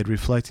once made,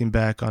 reflecting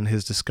back on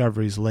his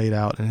discoveries laid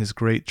out in his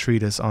great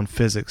treatise on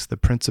physics, the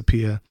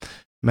Principia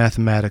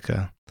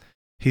Mathematica.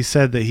 He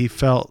said that he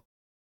felt,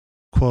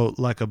 quote,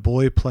 like a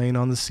boy playing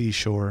on the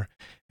seashore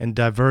and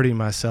diverting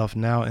myself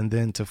now and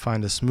then to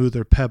find a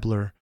smoother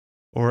pebbler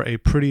or a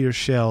prettier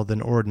shell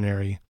than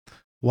ordinary,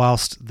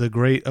 whilst the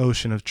great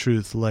ocean of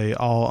truth lay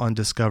all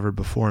undiscovered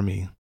before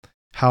me.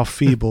 How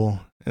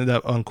feeble,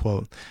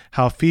 unquote,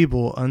 how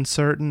feeble,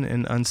 uncertain,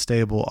 and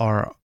unstable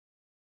are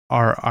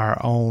our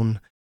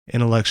own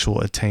intellectual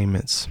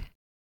attainments.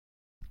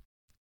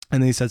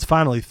 And then he says,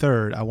 finally,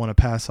 third, I want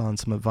to pass on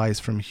some advice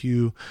from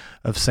Hugh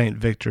of St.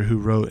 Victor, who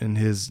wrote in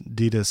his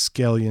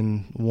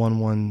Didascalion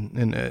 11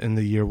 in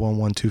the year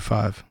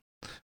 1125,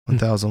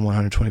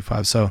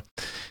 1125. So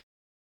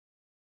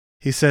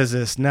he says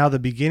this, now the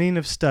beginning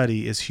of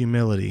study is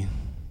humility.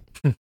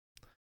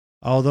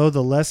 Although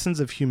the lessons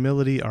of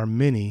humility are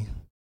many,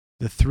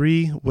 the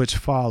three which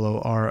follow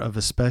are of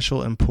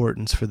especial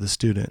importance for the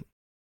student.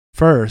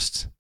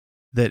 First,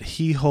 that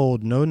he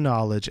hold no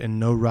knowledge and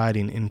no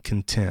writing in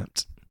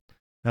contempt.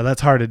 Now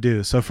that's hard to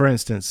do. So for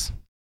instance,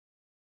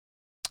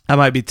 I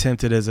might be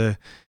tempted as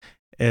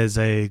as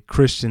a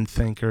Christian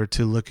thinker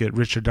to look at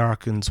Richard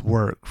Dawkins'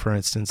 work, for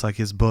instance, like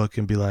his book,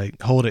 and be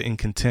like, hold it in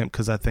contempt,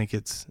 because I think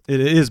it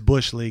is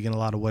Bush League in a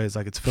lot of ways.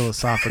 Like, it's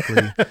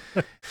philosophically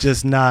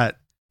just not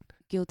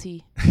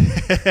guilty.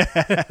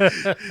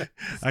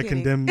 I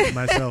condemn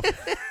myself,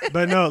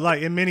 but no,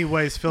 like in many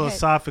ways,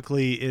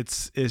 philosophically,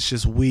 it's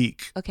just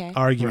weak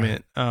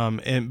argument.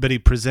 Right. But he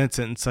presents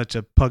it in such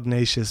a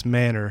pugnacious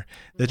manner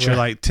that you're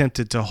like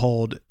tempted to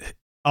hold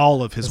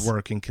all of his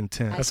work in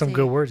contempt. That's some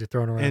good words you're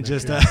throwing around. And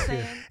just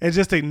and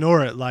just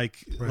ignore it,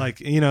 like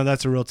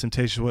that's a real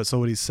temptation. So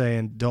what he's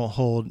saying, don't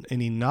hold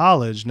any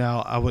knowledge. Now,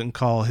 I wouldn't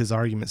call his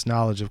arguments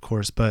knowledge, of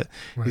course, but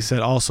he said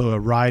also a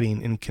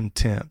writing in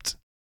contempt,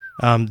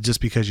 just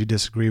because you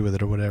disagree with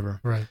it or whatever.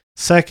 Right.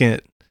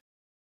 Second,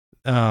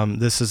 these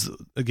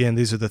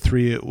are the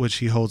three which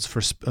he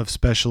holds of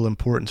special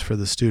importance for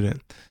the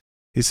student.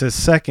 He says,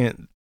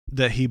 second,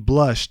 that he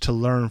blushed to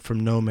learn from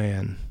no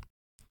man.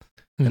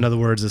 In other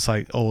words, it's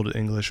like old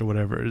English or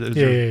whatever.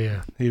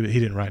 Yeah. He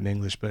didn't write in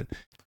English, but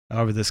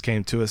however this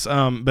came to us.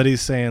 But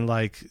he's saying,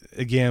 like,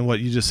 again,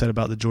 what you just said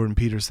about the Jordan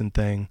Peterson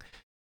thing,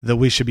 that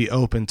we should be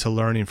open to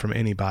learning from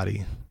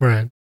anybody.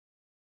 Right.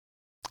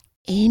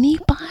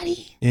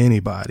 Anybody.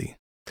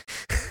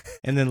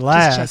 And then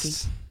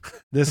last,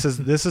 this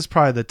is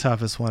probably the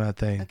toughest one, I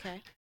think.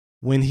 Okay.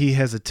 When he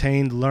has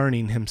attained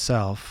learning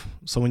himself.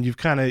 So when you've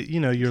kind of,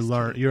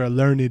 you're a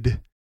learned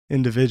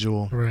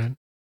individual. Right.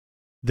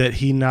 That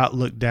he not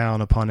look down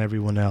upon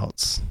everyone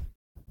else.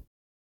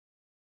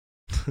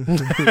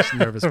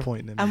 Nervous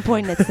pointing. I'm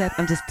pointing at Seth.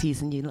 I'm just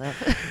teasing you, love.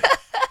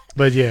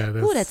 But yeah,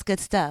 that's good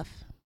stuff.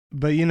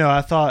 But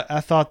I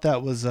thought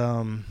that was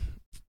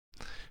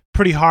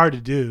pretty hard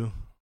to do.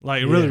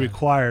 Like, it really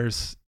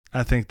requires,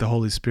 I think, the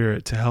Holy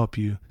Spirit to help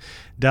you.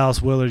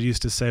 Dallas Willard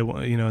used to say,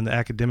 in the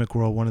academic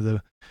world, one of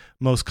the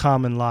most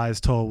common lies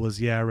told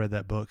was, "Yeah, I read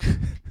that book."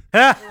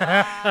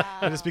 Wow.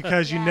 But it's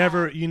because you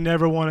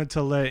never wanted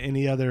to let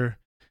any other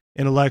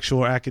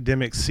intellectual or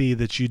academic see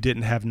that you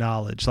didn't have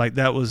knowledge. Like,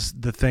 that was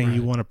the thing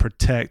you want to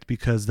protect,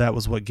 because that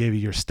was what gave you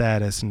your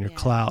status and your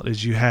clout,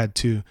 is you had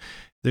to.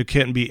 There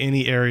couldn't be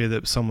any area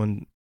that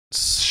someone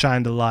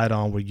shined a light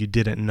on where you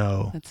didn't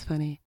know. That's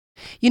funny.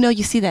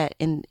 You see that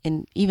in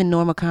even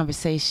normal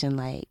conversation.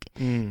 Like,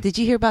 did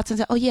you hear about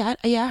something? Oh yeah,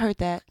 I heard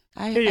that.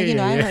 I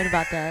heard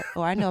about that,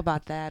 or I know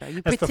about that, or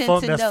you pretend to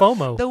know. That's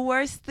FOMO. The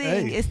worst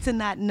thing is to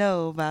not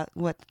know about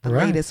what the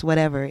latest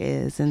whatever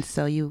is, and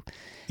so you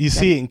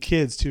see it in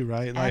kids too,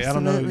 right? Like, absolutely.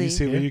 I don't know. You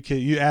see when you kid,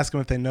 you ask them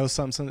if they know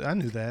something. I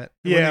knew that.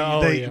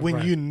 Yeah.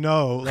 When you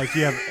know, like,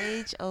 you have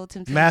age-old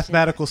temptation,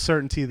 mathematical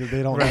certainty that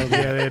they don't know.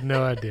 Yeah, they had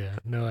no idea.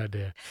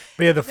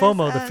 But yeah, the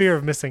FOMO, the fear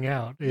of missing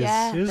out,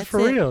 is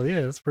for real. Yeah,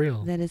 it's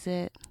real. That is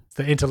it. It's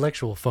the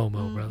intellectual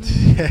FOMO,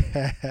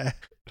 brother.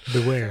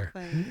 Beware.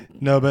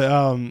 No, but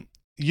and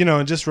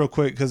just real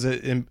quick, because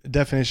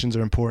definitions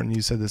are important.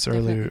 You said this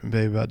earlier,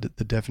 babe, about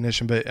the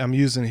definition, but I'm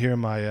using here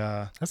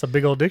my that's a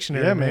big old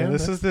dictionary. Yeah, man.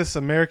 This is this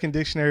American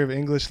Dictionary of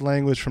English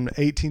Language from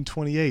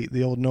 1828,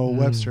 the old Noah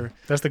Webster.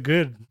 That's the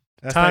good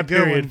time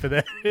period for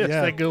that. That's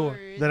that good one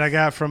that I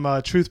got from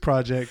Truth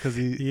Project, because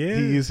he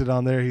used it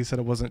on there. He said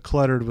it wasn't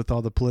cluttered with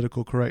all the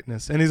political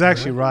correctness, and he's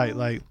actually right.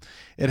 Like,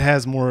 it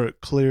has more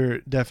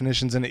clear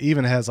definitions, and it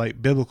even has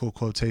like biblical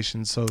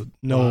quotations. So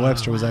Noah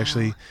Webster was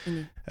actually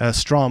a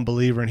strong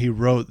believer, and he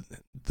wrote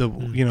the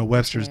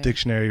Webster's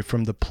dictionary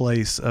from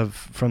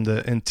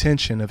the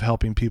intention of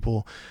helping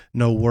people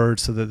know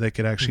words so that they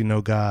could actually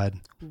know God.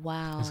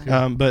 Wow.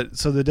 But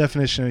so the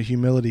definition of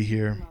humility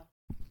here.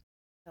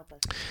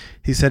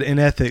 He said, in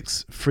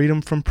ethics,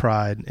 freedom from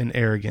pride and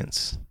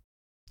arrogance,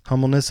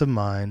 humbleness of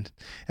mind.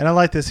 And I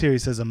like this here. He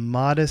says, a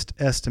modest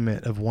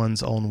estimate of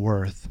one's own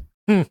worth.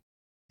 In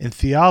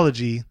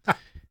theology,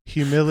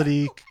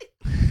 humility.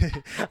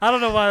 I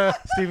don't know why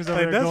Steven's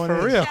over there that's going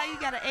for real. Now you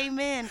got an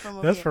amen from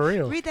over That's here. for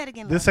real. Read that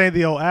again. This ain't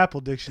the old Apple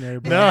dictionary,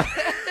 bro. No.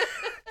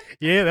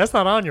 Yeah, that's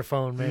not on your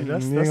phone, man.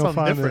 That's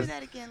something different. Read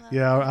that again, love.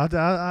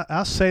 Yeah,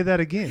 I'll say that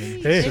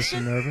again. Hey.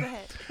 Sister Nerva.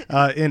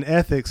 In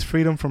ethics,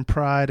 freedom from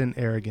pride and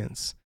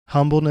arrogance,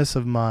 humbleness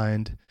of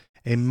mind,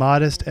 a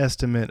modest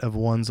estimate of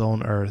one's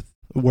own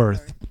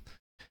worth.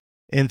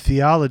 In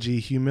theology,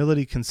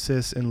 humility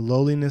consists in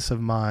lowliness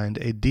of mind,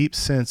 a deep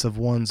sense of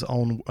one's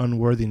own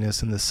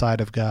unworthiness in the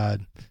sight of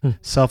God,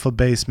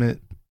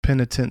 self-abasement,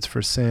 penitence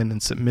for sin,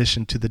 and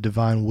submission to the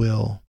divine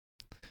will.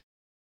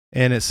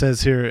 And it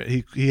says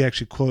here, he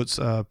actually quotes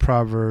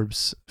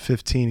Proverbs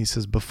 15. He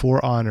says,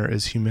 before honor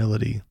is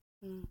humility.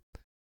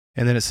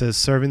 And then it says,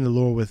 serving the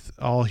Lord with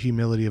all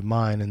humility of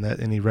mind,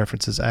 and he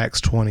references Acts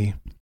 20.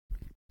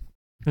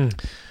 And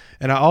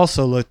I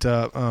also looked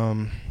up,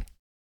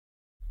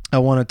 I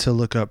wanted to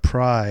look up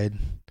pride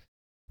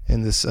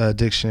in this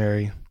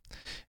dictionary.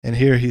 And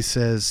here he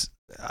says,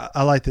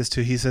 I like this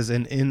too. He says,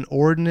 an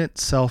inordinate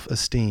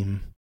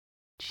self-esteem.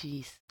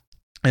 Jeez.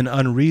 An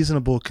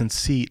unreasonable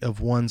conceit of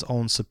one's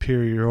own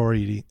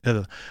superiority,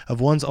 in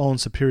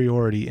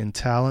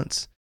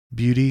talents,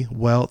 beauty,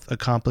 wealth,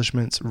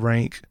 accomplishments,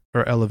 rank,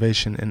 or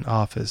elevation in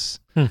office,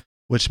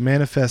 which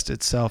manifests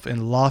itself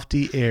in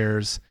lofty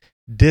airs,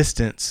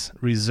 distance,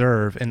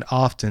 reserve, and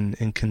often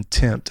in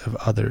contempt of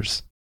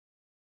others.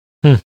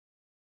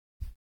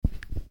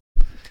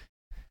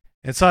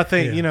 And so I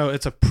think,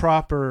 it's a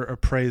proper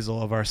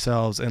appraisal of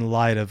ourselves in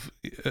light of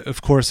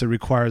course, it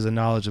requires a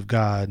knowledge of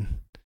God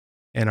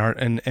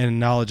and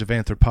knowledge of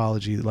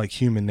anthropology, like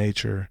human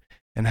nature,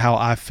 and how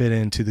I fit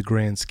into the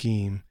grand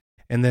scheme,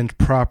 and then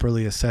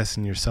properly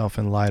assessing yourself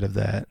in light of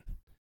that.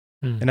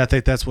 And I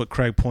think that's what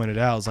Craig pointed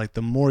out, is like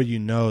the more you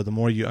know, the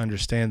more you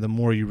understand, the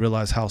more you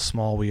realize how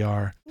small we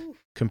are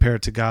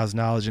compared to God's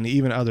knowledge and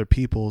even other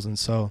people's. And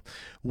so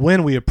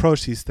when we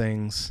approach these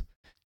things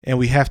and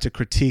we have to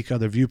critique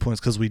other viewpoints,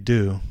 because we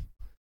do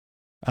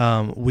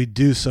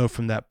so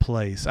from that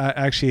place. I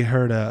actually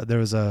heard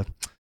there's a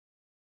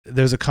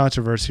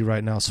controversy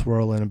right now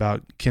swirling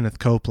about Kenneth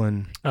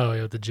Copeland. Oh,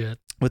 yeah, with the jet.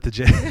 But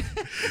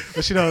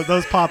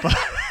those pop up.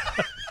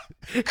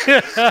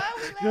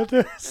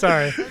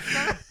 Sorry.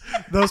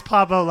 Those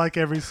pop up like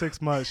every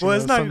 6 months. Well,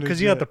 it's not because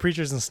you got the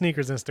Preachers and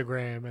Sneakers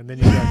Instagram, and then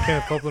you got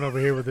Kenneth Copeland over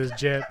here with his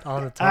jet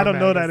on the top. I don't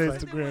know that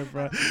Instagram,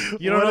 bro.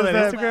 You don't know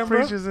that Instagram, bro?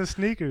 Preachers and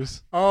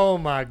Sneakers. Oh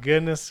my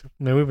goodness,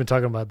 man! We've been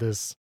talking about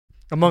this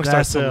amongst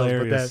ourselves.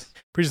 Hilarious. But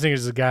that Preachers and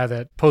Sneakers is a guy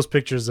that posts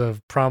pictures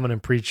of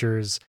prominent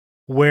preachers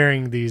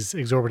wearing these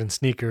exorbitant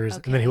sneakers,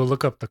 and then he'll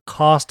look up the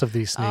cost of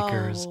these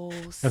sneakers.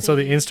 And so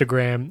the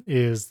Instagram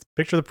is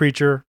picture of the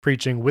preacher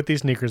preaching with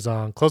these sneakers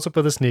on, close up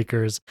of the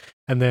sneakers,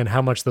 and then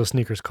how much those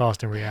sneakers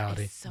cost in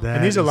reality.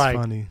 And these are like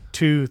funny.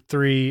 $2,000,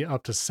 $3,000,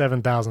 up to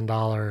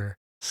 $7,000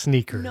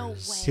 sneakers. No way.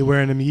 He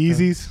wearing them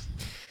Yeezys?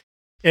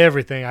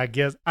 Everything, I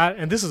guess.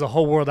 And this is a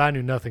whole world I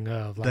knew nothing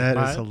of. Like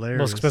that is hilarious.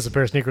 Most expensive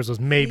pair of sneakers was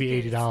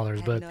maybe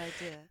 $80, but no idea.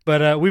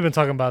 But we've been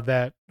talking about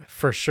that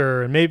for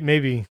sure, and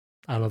maybe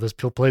I don't know. This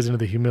plays into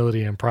the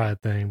humility and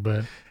pride thing,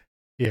 but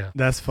yeah,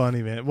 that's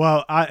funny, man.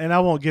 Well, I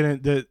won't get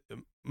into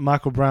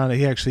Michael Brown.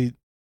 He actually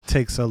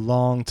takes a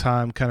long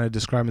time kind of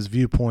describing his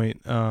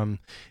viewpoint and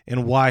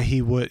why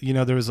he would.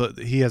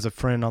 He has a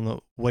friend on the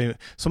way.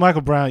 So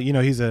Michael Brown,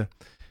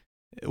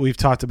 we've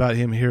talked about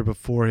him here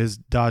before. His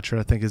doctorate,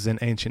 I think, is in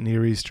ancient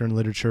Near Eastern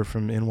literature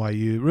from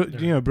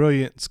NYU.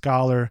 Brilliant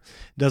scholar,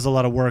 does a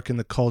lot of work in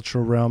the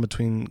cultural realm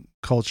between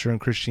culture and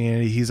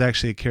Christianity. He's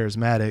actually a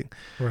charismatic,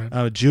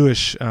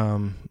 Jewish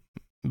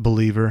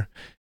believer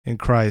in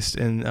Christ.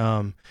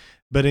 And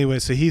but anyway,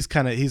 so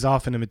he's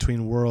often in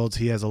between worlds.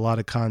 He has a lot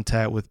of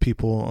contact with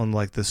people on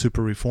like the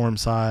super reform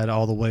side,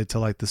 all the way to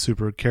like the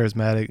super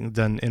charismatic.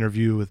 Done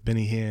interview with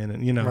Benny Hinn,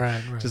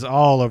 and just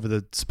all over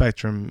the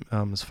spectrum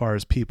as far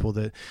as people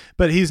that.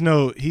 But he's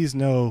no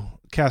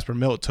Casper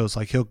Milquetoast.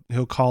 Like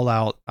he'll call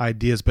out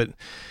ideas, but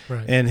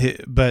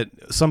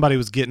somebody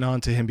was getting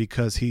on to him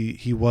because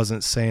he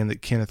wasn't saying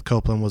that Kenneth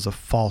Copeland was a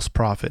false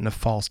prophet and a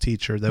false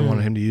teacher. They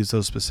wanted him to use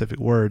those specific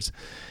words,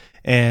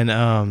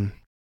 and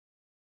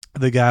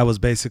the guy was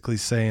basically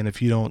saying,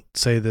 if you don't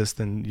say this,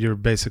 then you're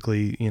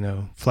basically,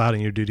 flouting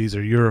your duties,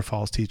 or you're a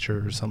false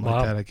teacher or something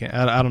like that.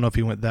 I don't know if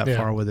he went that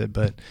far with it,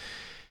 but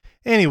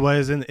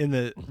anyways,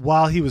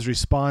 while he was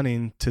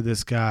responding to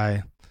this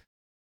guy,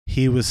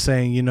 he was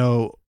saying,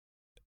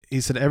 he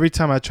said, every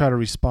time I try to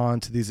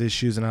respond to these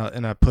issues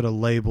and I put a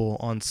label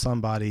on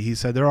somebody, he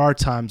said, there are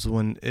times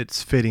when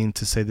it's fitting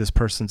to say this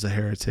person's a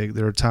heretic.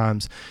 There are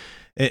times,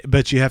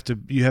 but you have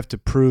to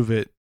prove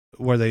it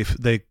where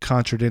they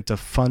contradict a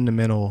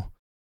fundamental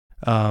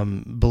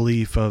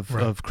belief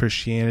of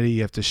Christianity.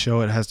 You have to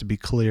show it has to be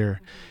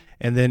clear,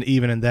 and then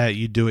even in that,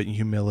 you do it in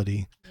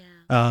humility.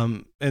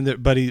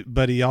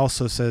 But he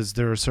also says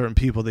there are certain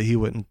people that he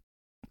wouldn't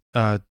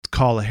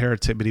call a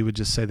heretic, but he would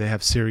just say they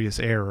have serious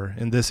error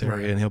in this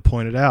area, and he'll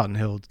point it out and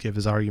he'll give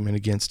his argument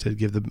against it,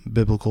 give the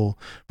biblical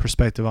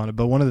perspective on it.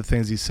 But one of the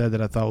things he said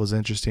that I thought was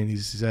interesting, he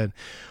said,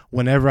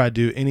 whenever I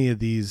do any of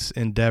these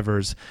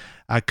endeavors,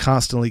 I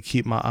constantly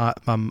keep my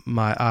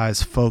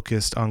eyes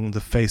focused on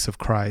the face of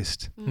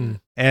Christ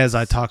as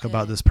I talk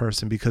about this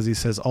person, because he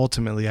says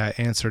ultimately I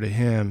answer to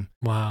him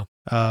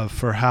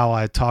for how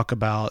I talk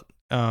about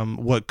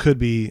what could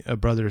be a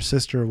brother or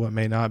sister, what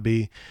may not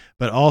be,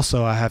 but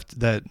also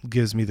that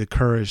gives me the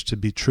courage to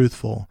be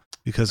truthful,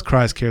 because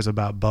Christ cares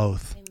about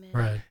both. Amen.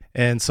 Right.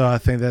 And so I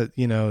think that,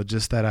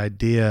 just that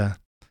idea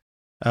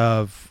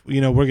of, we're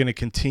going to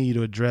continue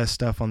to address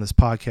stuff on this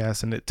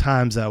podcast, and at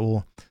times that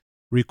will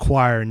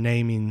require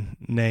naming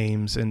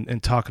names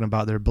and talking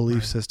about their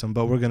belief system,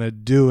 but we're going to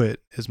do it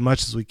as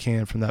much as we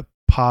can from that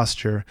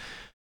posture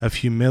of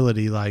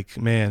humility. Like,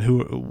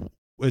 man,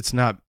 it's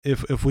not,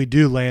 if we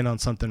do land on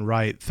something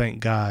right, thank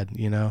God,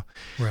 and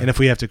if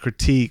we have to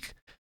critique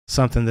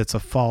something that's a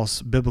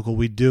false biblical,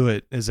 we do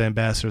it as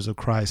ambassadors of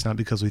Christ, not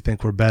because we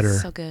think we're better.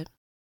 So good.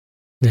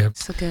 Yeah.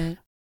 So good.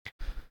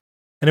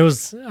 And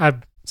I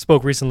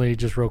spoke recently,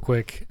 just real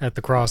quick, at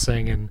the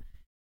Crossing, and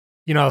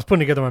I was putting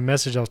together my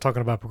message. I was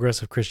talking about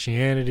progressive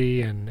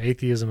Christianity and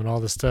atheism and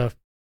all this stuff.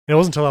 And it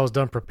wasn't until I was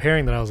done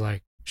preparing that I was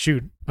like,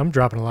 shoot, I'm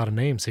dropping a lot of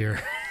names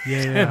here.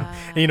 And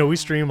we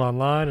stream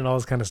online and all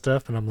this kind of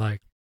stuff. And I'm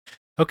like,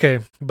 okay,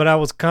 but I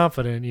was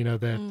confident,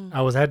 that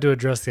I had to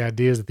address the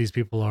ideas that these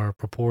people are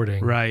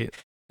purporting. Right.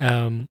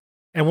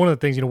 And one of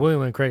the things,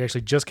 William Lane Craig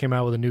actually just came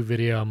out with a new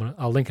video.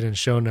 I'll link it in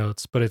show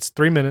notes, but it's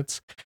 3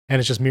 minutes and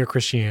it's just mere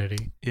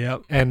Christianity.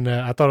 Yep. And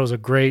I thought it was a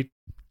great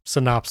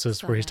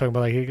synopsis where he's talking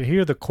about, like,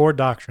 here are the core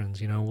doctrines.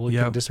 We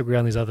can disagree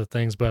on these other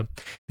things, but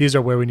these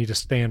are where we need to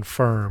stand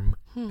firm,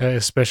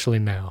 especially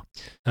now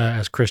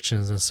as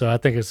Christians. And so I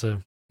think it's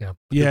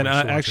and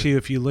actually,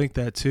 if you link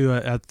that too,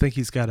 I think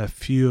he's got a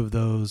few of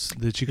those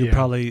that you could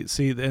probably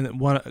see. And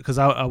one, because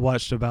I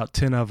watched about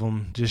 10 of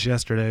them just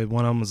yesterday.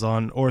 One of them was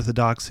on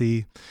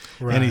orthodoxy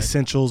and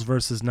essentials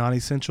versus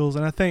non-essentials.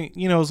 And I think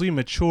as we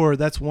mature,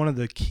 that's one of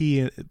the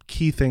key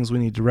things we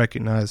need to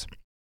recognize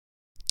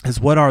is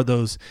what are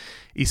those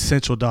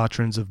essential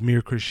doctrines of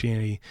mere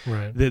Christianity.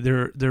 Right. That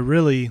they're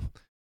really.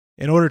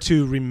 In order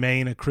to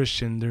remain a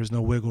Christian, there's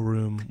no wiggle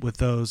room with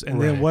those.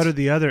 And then what are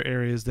the other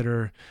areas that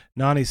are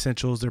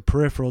non-essentials? They're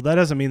peripheral. That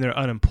doesn't mean they're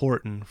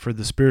unimportant for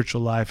the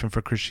spiritual life and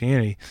for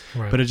Christianity,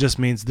 but it just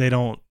means they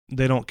don't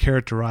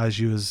characterize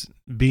you as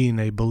being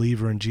a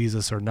believer in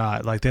Jesus or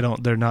not. Like they're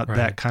not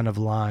that kind of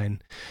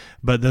line.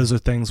 But those are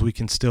things we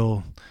can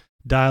still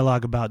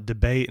dialogue about,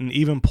 debate, and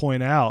even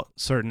point out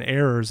certain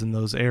errors in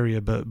those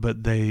areas,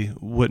 but they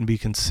wouldn't be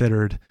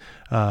considered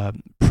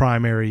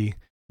primary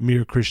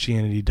mere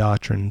Christianity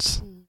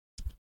doctrines.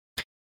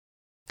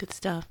 Good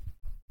stuff.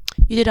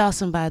 You did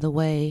awesome, by the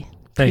way.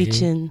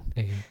 Preaching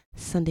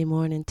Sunday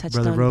morning. Touched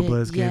Brother on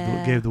Robles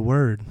gave the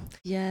word.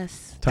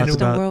 Yes. Talked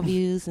about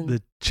worldviews and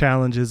the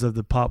challenges of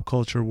the pop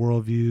culture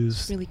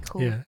worldviews. Really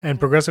cool. Yeah, and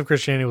progressive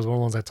Christianity was one of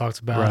the ones I talked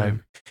about. Right.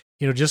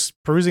 And, just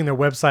perusing their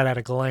website at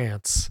a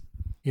glance,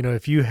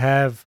 if you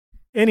have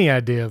any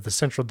idea of the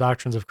central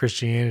doctrines of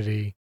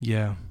Christianity,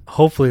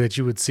 hopefully that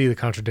you would see the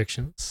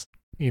contradictions.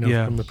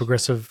 From the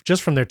progressive,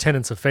 just from their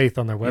tenets of faith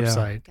on their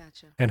website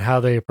and how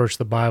they approach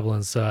the Bible.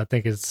 And so I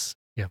think it's,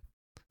 but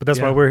that's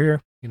why we're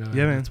here. Man.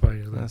 That's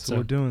what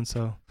we're doing. So,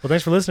 well,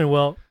 thanks for listening.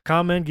 Well,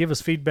 comment, give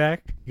us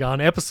feedback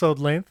on episode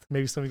length.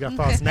 Maybe some of you got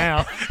thoughts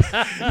now.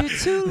 You're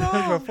too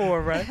long.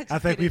 Before, right? I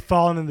think we've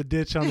fallen in the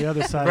ditch on the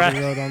other side of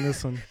the road on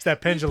this one. It's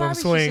that pendulum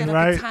swing,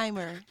 right?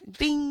 Timer,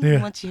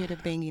 bing. Once you hit a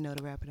bing,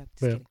 to wrap it up.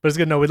 But it's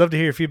good. No, we'd love to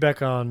hear your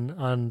feedback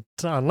on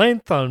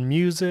length, on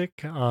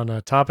music,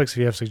 on topics. If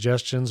you have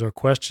suggestions or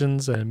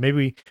questions, and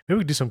maybe we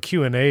could do some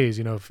Q&As.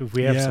 If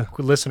we have some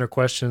listener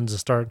questions, and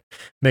start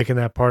making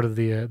that part of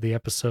the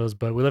episodes.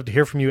 But we'd love to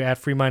hear from you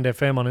at Freemind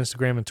FM on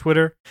Instagram and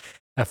Twitter,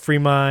 at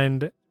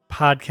Freemind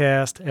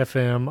Podcast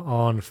FM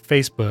on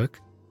Facebook,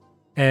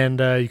 and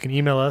you can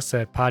email us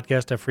at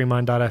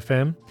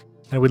podcast@freemind.fm,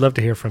 and we'd love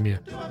to hear from you.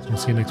 We'll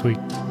see you next week.